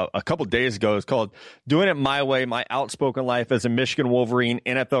out a couple days ago. It's called Doing It My Way, My Outspoken Life as a Michigan Wolverine,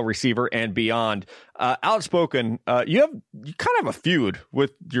 NFL Receiver, and Beyond. Outspoken, you kind of have a feud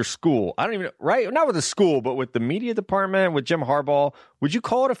with your school. I don't even, right? Not with the school, but with the media department, with Jim Harbaugh. Would you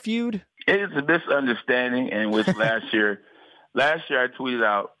call it a feud? It is a misunderstanding in which last year I tweeted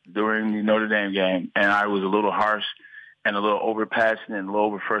out during the Notre Dame game, and I was a little harsh and a little over passionate and a little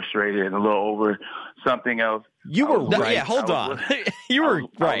over frustrated and a little over something else. You were right. Yeah, hold on. You were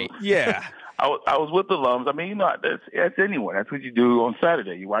right. Yeah. I was with the alums. I mean, you know, that's anyone. That's what you do on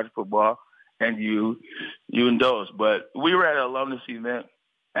Saturday. You watch football and you indulge. But we were at an alumnus event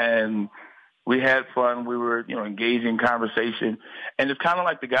and we had fun. We were, engaging in conversation. And it's kind of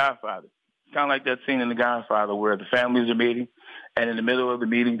like The Godfather. It's kind of like that scene in The Godfather where the families are meeting, and in the middle of the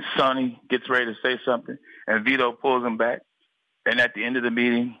meeting, Sonny gets ready to say something, and Vito pulls him back. And at the end of the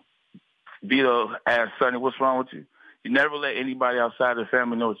meeting, Vito asks Sonny, "What's wrong with you?" You never let anybody outside the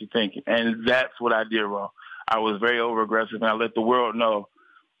family know what you're thinking. And that's what I did wrong. I was very over-aggressive, and I let the world know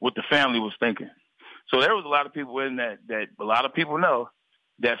what the family was thinking. So there was a lot of people in that a lot of people know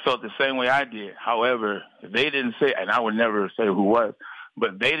that felt the same way I did. However, they didn't say, and I would never say who was,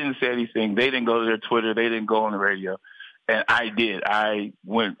 but they didn't say anything. They didn't go to their Twitter. They didn't go on the radio. And I did. I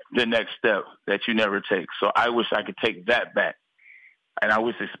went the next step that you never take. So I wish I could take that back. And I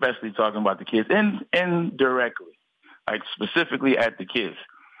wish, especially talking about the kids, indirectly, like specifically at the kids.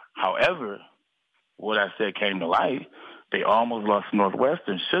 However, what I said came to light. They almost lost to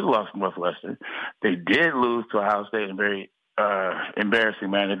Northwestern, should have lost to Northwestern. They did lose to Ohio State in a very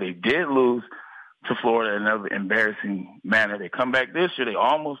embarrassing manner. They did lose to Florida in another embarrassing manner. They come back this year. They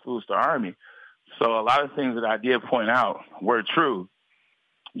almost lose to Army. So a lot of things that I did point out were true.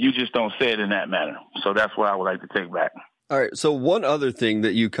 You just don't say it in that manner. So that's what I would like to take back. All right. So one other thing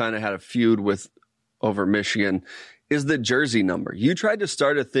that you kind of had a feud with over Michigan is the jersey number. You tried to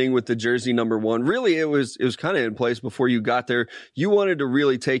start a thing with the jersey number 1. Really, it was kind of in place before you got there. You wanted to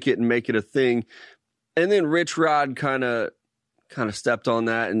really take it and make it a thing. And then Rich Rod kind of stepped on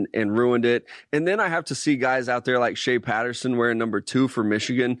that and ruined it. And then I have to see guys out there like Shea Patterson wearing number 2 for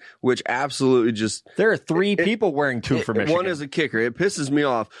Michigan, which absolutely just... There are 3 people wearing 2 for Michigan. One is a kicker. It pisses me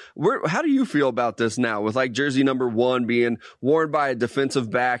off. How do you feel about this now with like jersey number 1 being worn by a defensive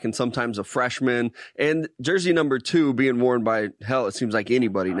back and sometimes a freshman, and jersey number 2 being worn by, hell, it seems like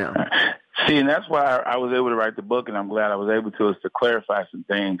anybody now? See, and that's why I was able to write the book, and I'm glad I was able to, is to clarify some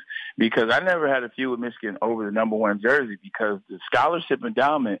things, because I never had a feud with Michigan over the number 1 jersey, because the scholarship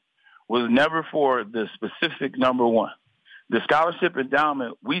endowment was never for the specific number 1. The scholarship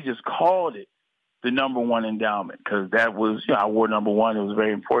endowment, we just called it the number 1 endowment, because that was, I wore number 1. It was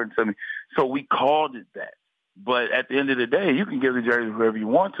very important to me. So we called it that. But at the end of the day, you can give the jersey whoever you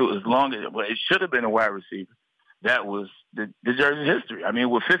want to, as long as it should have been a wide receiver. That was the jersey history. I mean,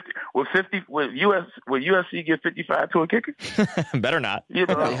 would USC give 55 to a kicker? Better not. You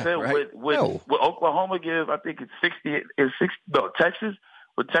know what I'm saying? Right. Would Oklahoma give? I think it's 68. Texas.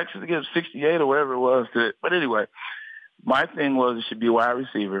 Would Texas give 68 or whatever it was? But anyway, my thing was it should be a wide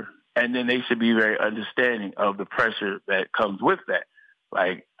receiver, and then they should be very understanding of the pressure that comes with that.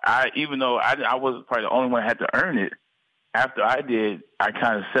 Like even though I wasn't probably the only one that had to earn it. After I did, I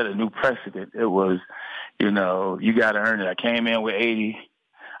kind of set a new precedent. It was, you got to earn it. I came in with 80.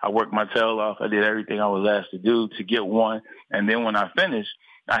 I worked my tail off. I did everything I was asked to do to get 1. And then when I finished,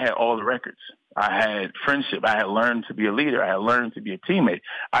 I had all the records. I had friendship. I had learned to be a leader. I had learned to be a teammate.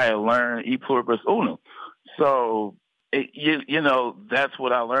 I had learned e pluribus unum. So, that's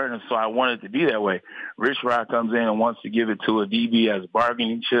what I learned. And so I wanted to be that way. Rich Rod comes in and wants to give it to a DB as a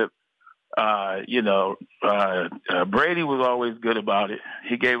bargaining chip. Brady was always good about it.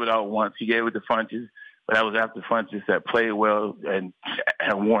 He gave it out once. He gave it to Funches, but that was after Funches that played well and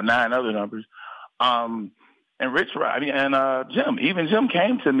won 9 other numbers. And Jim. Even Jim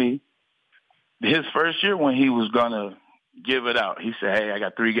came to me his first year when he was going to give it out. He said, hey, I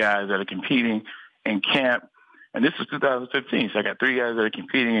got 3 guys that are competing in camp. And this was 2015. So I got 3 guys that are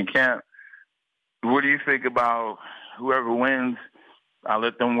competing in camp. What do you think about whoever wins? I'll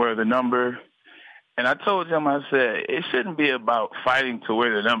let them wear the number. And I told him, I said, it shouldn't be about fighting to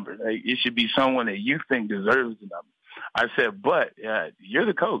wear the number. Like, it should be someone that you think deserves the number. I said, but you're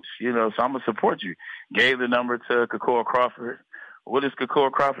the coach, so I'm going to support you. Gave the number to Kakoa Crawford. What does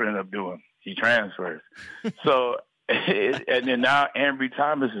Kakoa Crawford end up doing? He transfers. So, and then now Ambry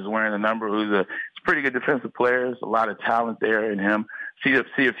Thomas is wearing the number, who's a pretty good defensive player. There's a lot of talent there in him. See a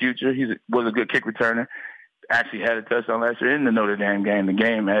future. He was a good kick returner. Actually had a touchdown last year in the Notre Dame game, the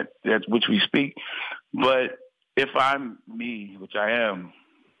game at which we speak. But if I'm me, which I am,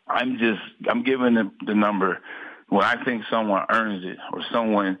 I'm giving the number when I think someone earns it or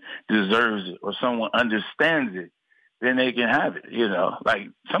someone deserves it or someone understands it, then they can have it, Like,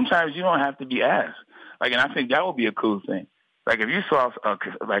 sometimes you don't have to be asked. Like, and I think that would be a cool thing. Like, if you saw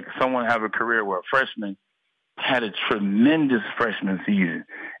someone have a career where a freshman had a tremendous freshman season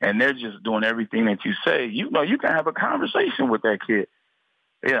and they're just doing everything that you say, you can have a conversation with that kid.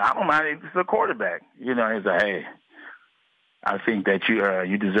 I don't mind if it's a quarterback. He's like, hey, I think that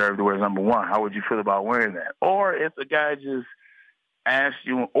you deserve to wear number 1. How would you feel about wearing that? Or if a guy just asked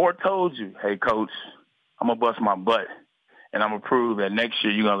you or told you, hey, coach, I'm going to bust my butt and I'm going to prove that next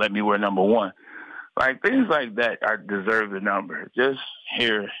year you're going to let me wear number 1. Like, things like that deserve the number. Just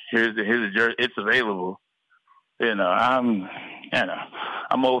here's the jersey. It's available. I'm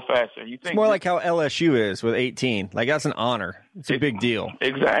old fashioned. It's more like how LSU is with 18. Like, that's an honor. It's a big deal.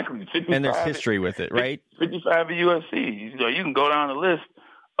 Exactly. And there's history with it, right? 55 at USC. You can go down the list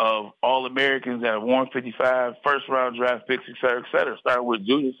of all Americans that have worn 55, first round draft picks, et cetera, starting with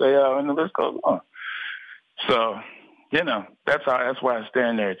Julius Sayal, and the list goes on. So, that's why I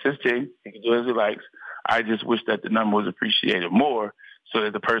stand there. It's his team. He can do as he likes. I just wish that the number was appreciated more so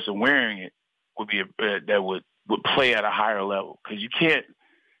that the person wearing it would be that would play at a higher level. Because you can't,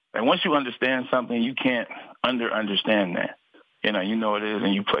 and once you understand something, you can't understand that. You know it is,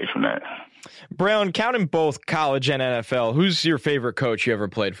 and you play from that. Braylon, counting both college and NFL, who's your favorite coach you ever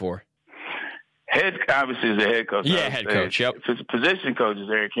played for? Obviously, is the head coach. Yeah, head coach, yep. If it's a position coach, is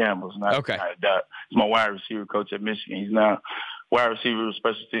Eric Campbell. Okay. He's my wide receiver coach at Michigan. He's now wide receiver,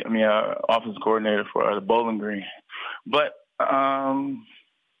 offense coordinator for the Bowling Green. But I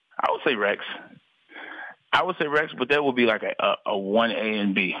would say Rex. But that would be like a 1A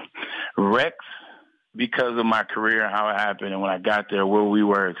and B. Rex, because of my career and how it happened and when I got there, where we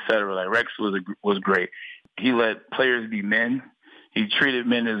were, et cetera. Like, Rex was great. He let players be men. He treated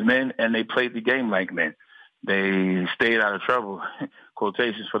men as men, and they played the game like men. They stayed out of trouble,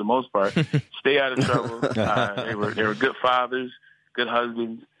 quotations for the most part. Stay out of trouble. They were good fathers, good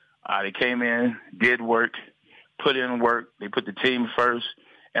husbands. They came in, did work, put in work. They put the team first,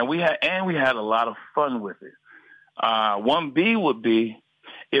 and we had a lot of fun with it. 1B would be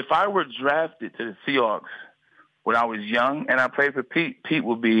if I were drafted to the Seahawks when I was young and I played for Pete. Pete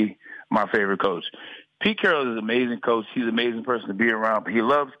would be my favorite coach. Pete Carroll is an amazing coach. He's an amazing person to be around, but he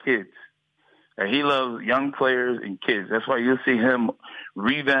loves kids. And he loves young players and kids. That's why you'll see him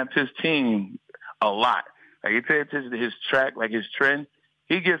revamp his team a lot. Like, you pay attention to his track, like his trend,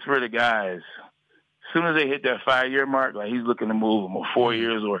 he gets rid of guys. As soon as they hit that 5-year mark, like, he's looking to move them, or 4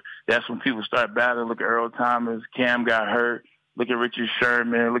 years, or that's when people start battling. Look at Earl Thomas. Cam got hurt. Look at Richard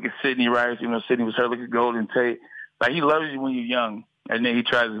Sherman. Look at Sidney Rice. Sidney was hurt. Look at Golden Tate. Like, he loves you when you're young. And then he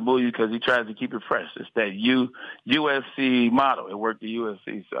tries to move you because he tries to keep it fresh. It's that USC model. It worked at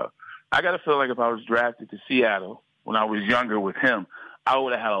USC. So I got to feel like if I was drafted to Seattle when I was younger with him, I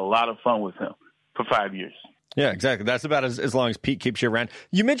would have had a lot of fun with him for 5 years. Yeah, exactly. That's about as long as Pete keeps you around.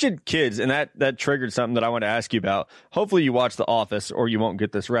 You mentioned kids, and that triggered something that I want to ask you about. Hopefully you watch The Office or you won't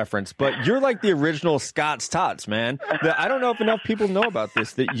get this reference, but you're like the original Scott's Tots, man. I don't know if enough people know about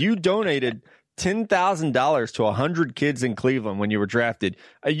this, that you donated $10,000 to 100 kids in Cleveland when you were drafted.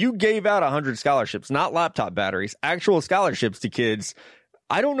 You gave out 100 scholarships, not laptop batteries, actual scholarships to kids.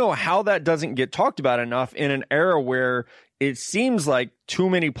 I don't know how that doesn't get talked about enough in an era where it seems like too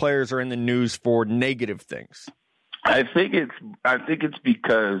many players are in the news for negative things. I think it's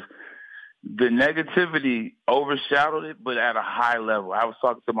because the negativity overshadowed it, but at a high level. I was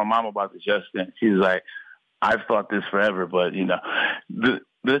talking to my mom about this yesterday. She's like, I've thought this forever, but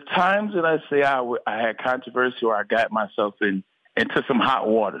the times that I say I had controversy or I got myself in into some hot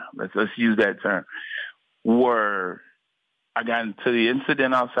water. Let's use that term. Where I got into the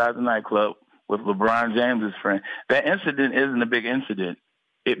incident outside the nightclub with LeBron James' friend. That incident isn't a big incident.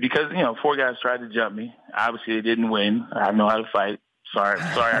 Because, 4 guys tried to jump me. Obviously, they didn't win. I know how to fight. Sorry,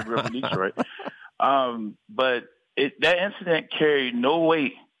 I grew up in Detroit. But that incident carried no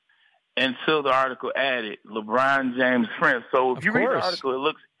weight until the article added LeBron James' friend. So if you read the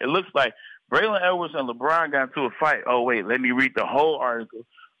article, it looks like Braylon Edwards and LeBron got into a fight. Oh, wait, let me read the whole article.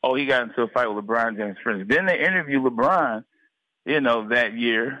 Oh, he got into a fight with LeBron James' friends. Then they interviewed LeBron, that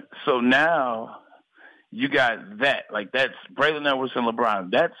year. So now you got that. Like, that's Braylon Edwards and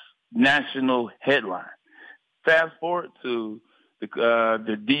LeBron. That's national headline. Fast forward to the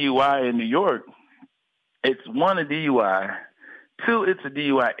DUI in New York. It's 1, a DUI. 2, it's a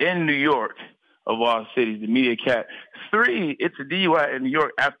DUI in New York, of all cities, the media cat. 3, it's a DUI in New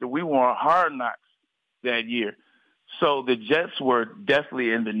York after we won Hard Knocks that year. So the Jets were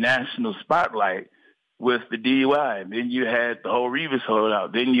definitely in the national spotlight with the DUI. And then you had the whole Revis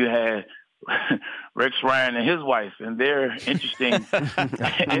holdout. Then you had Rex Ryan and his wife and their interesting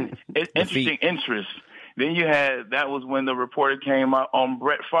interests. Then you had, that was when the reporter came out on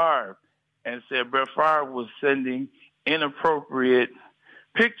Brett Favre and said Brett Favre was sending inappropriate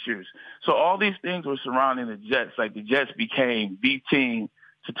pictures. So all these things were surrounding the Jets. Like, the Jets became the team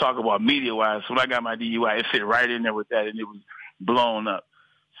to talk about media-wise. So when I got my DUI, it fit right in there with that, and it was blown up.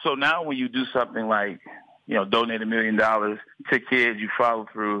 So now when you do something like, donate $1 million to kids, you follow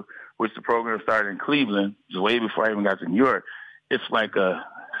through, which the program started in Cleveland, just way before I even got to New York, it's like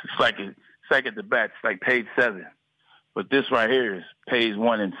at the back, it's like page 7. But this right here is page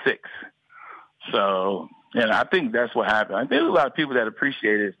 1 and 6. So, I think that's what happened. I think there's a lot of people that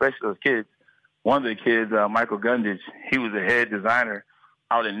appreciate it, especially those kids. One of the kids, Michael Gundich, he was a head designer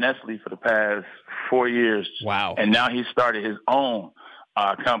out in Nestle for the past 4 years. Wow. And now he started his own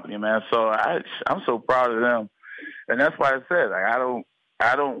company, man. So I'm so proud of them. And that's why I said, like,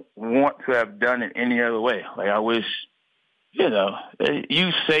 I don't want to have done it any other way. Like, I wish,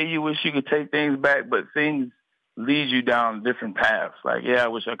 you say you wish you could take things back, but things lead you down different paths. Like, I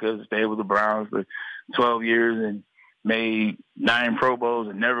wish I could have stayed with the Browns for 12 years and made 9 Pro Bowls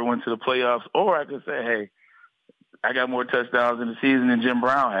and never went to the playoffs. Or I could say, hey, I got more touchdowns in the season than Jim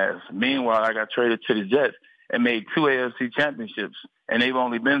Brown has. Meanwhile, I got traded to the Jets and made 2 AFC championships, and they've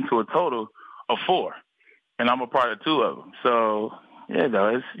only been to a total of 4. And I'm a part of 2 of them. So,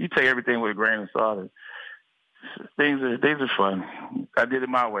 you take everything with a grain of salt. Things are fun. I did it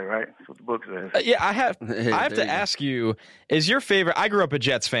my way, right? That's what the book says. I have to ask you, is your favorite, I grew up a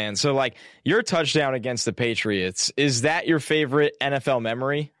Jets fan, so like your touchdown against the Patriots, is that your favorite NFL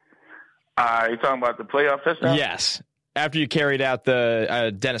memory? You're talking about the playoff touchdown? Yes. After you carried out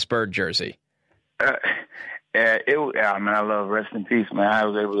the Dennis Byrd jersey. I love rest in peace, man. I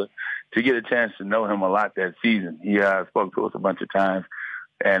was able to get a chance to know him a lot that season. He spoke to us a bunch of times,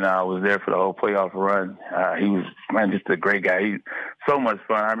 and I was there for the whole playoff run. He was, just a great guy. He's so much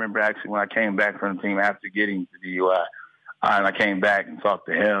fun. I remember actually when I came back from the team after getting the DUI, and I came back and talked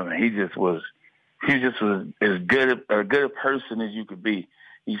to him, and he just was as good a person as you could be.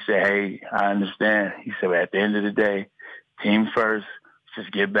 He said, hey, I understand. He said, at the end of the day, team first,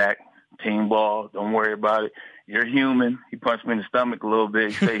 just get back, team ball, don't worry about it. You're human. He punched me in the stomach a little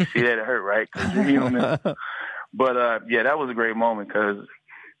bit. He said, see that it hurt, right? Because you're human. But, that was a great moment because,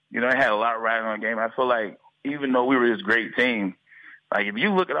 it had a lot riding on the game. I feel like even though we were this great team, like if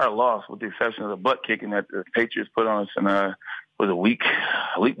you look at our loss, with the exception of the butt kicking that the Patriots put on us in week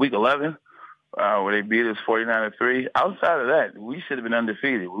 11, where they beat us 49-3. Outside of that, we should have been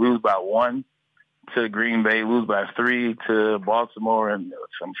undefeated. We lose by 1 to Green Bay, lose by 3 to Baltimore, and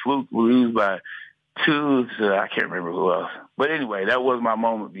some fluke. We lose by 2 to I can't remember who else. But anyway, that was my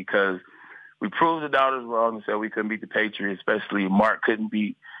moment because we proved the doubters wrong and said we couldn't beat the Patriots, especially Mark couldn't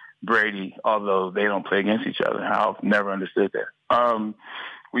beat Brady, although they don't play against each other. I've never understood that.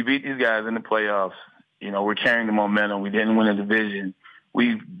 We beat these guys in the playoffs. We're carrying the momentum. We didn't win a division.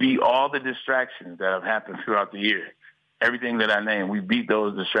 We beat all the distractions that have happened throughout the year. Everything that I named, we beat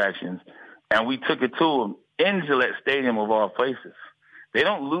those distractions. And we took it to them in Gillette Stadium of all places. They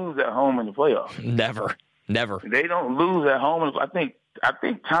don't lose at home in the playoffs. Never. They don't lose at home. I think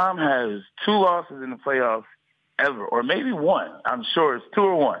Tom has 2 losses in the playoffs ever, or maybe 1. I'm sure it's 2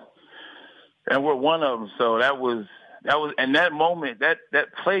 or 1. And we're one of them. So that was, and that moment, that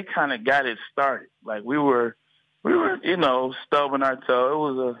play kind of got it started. Like we were, stubbing our toe. It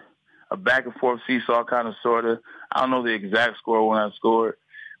was a back and forth seesaw kind of sort of. I don't know the exact score when I scored,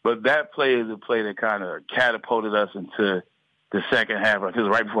 but that play is a play that kind of catapulted us into the second half. It was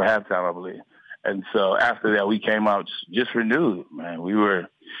right before halftime, I believe. And so after that, we came out just renewed, man. We were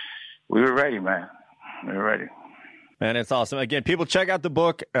ready, man. We were ready. Man, it's awesome. Again, people check out the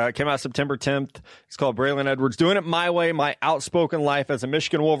book. It came out September 10th. It's called Braylon Edwards, Doing It My Way, My Outspoken Life as a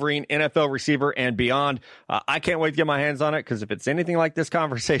Michigan Wolverine, NFL Receiver, and Beyond. I can't wait to get my hands on it because if it's anything like this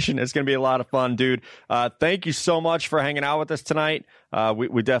conversation, it's going to be a lot of fun, dude. Thank you so much for hanging out with us tonight.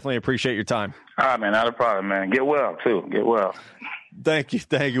 We definitely appreciate your time. All right, man. Not a problem, man. Get well, too. Get well. Thank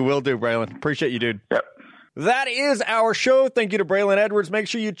you. Will do, Braylon. Appreciate you, dude. Yep. That is our show. Thank you to Braylon Edwards. Make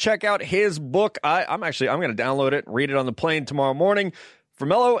sure you check out his book. I'm going to download it, read it on the plane tomorrow morning. For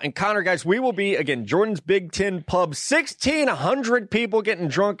Mello and Connor, guys, we will be, again, Jordan's Big Ten Pub, 1,600 people getting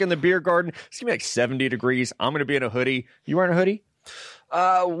drunk in the beer garden. It's going to be like 70 degrees. I'm going to be in a hoodie. You wearing a hoodie?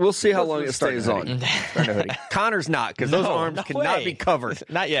 We'll see how long it stays on. Connor's not, because those arms cannot be covered.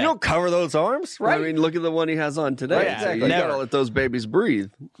 Not yet. You don't cover those arms, right? I mean, look at the one he has on today. Right, exactly. You got to let those babies breathe.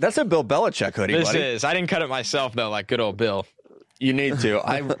 That's a Bill Belichick hoodie, This buddy. is. I didn't cut it myself, though, like good old Bill. You need to.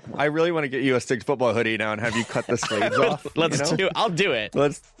 I really want to get you a Sticks football hoodie now and have you cut the sleeves off. I'll do it.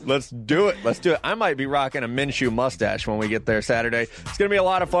 Let's do it. Let's do it. I might be rocking a Minshew mustache when we get there Saturday. It's going to be a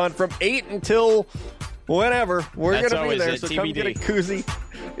lot of fun from 8 until whenever. We're going to be there. So come get a koozie.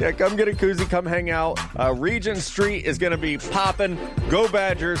 Yeah, come get a koozie. Come hang out. Regent Street is going to be popping. Go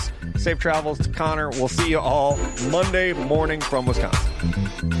Badgers. Safe travels to Connor. We'll see you all Monday morning from Wisconsin.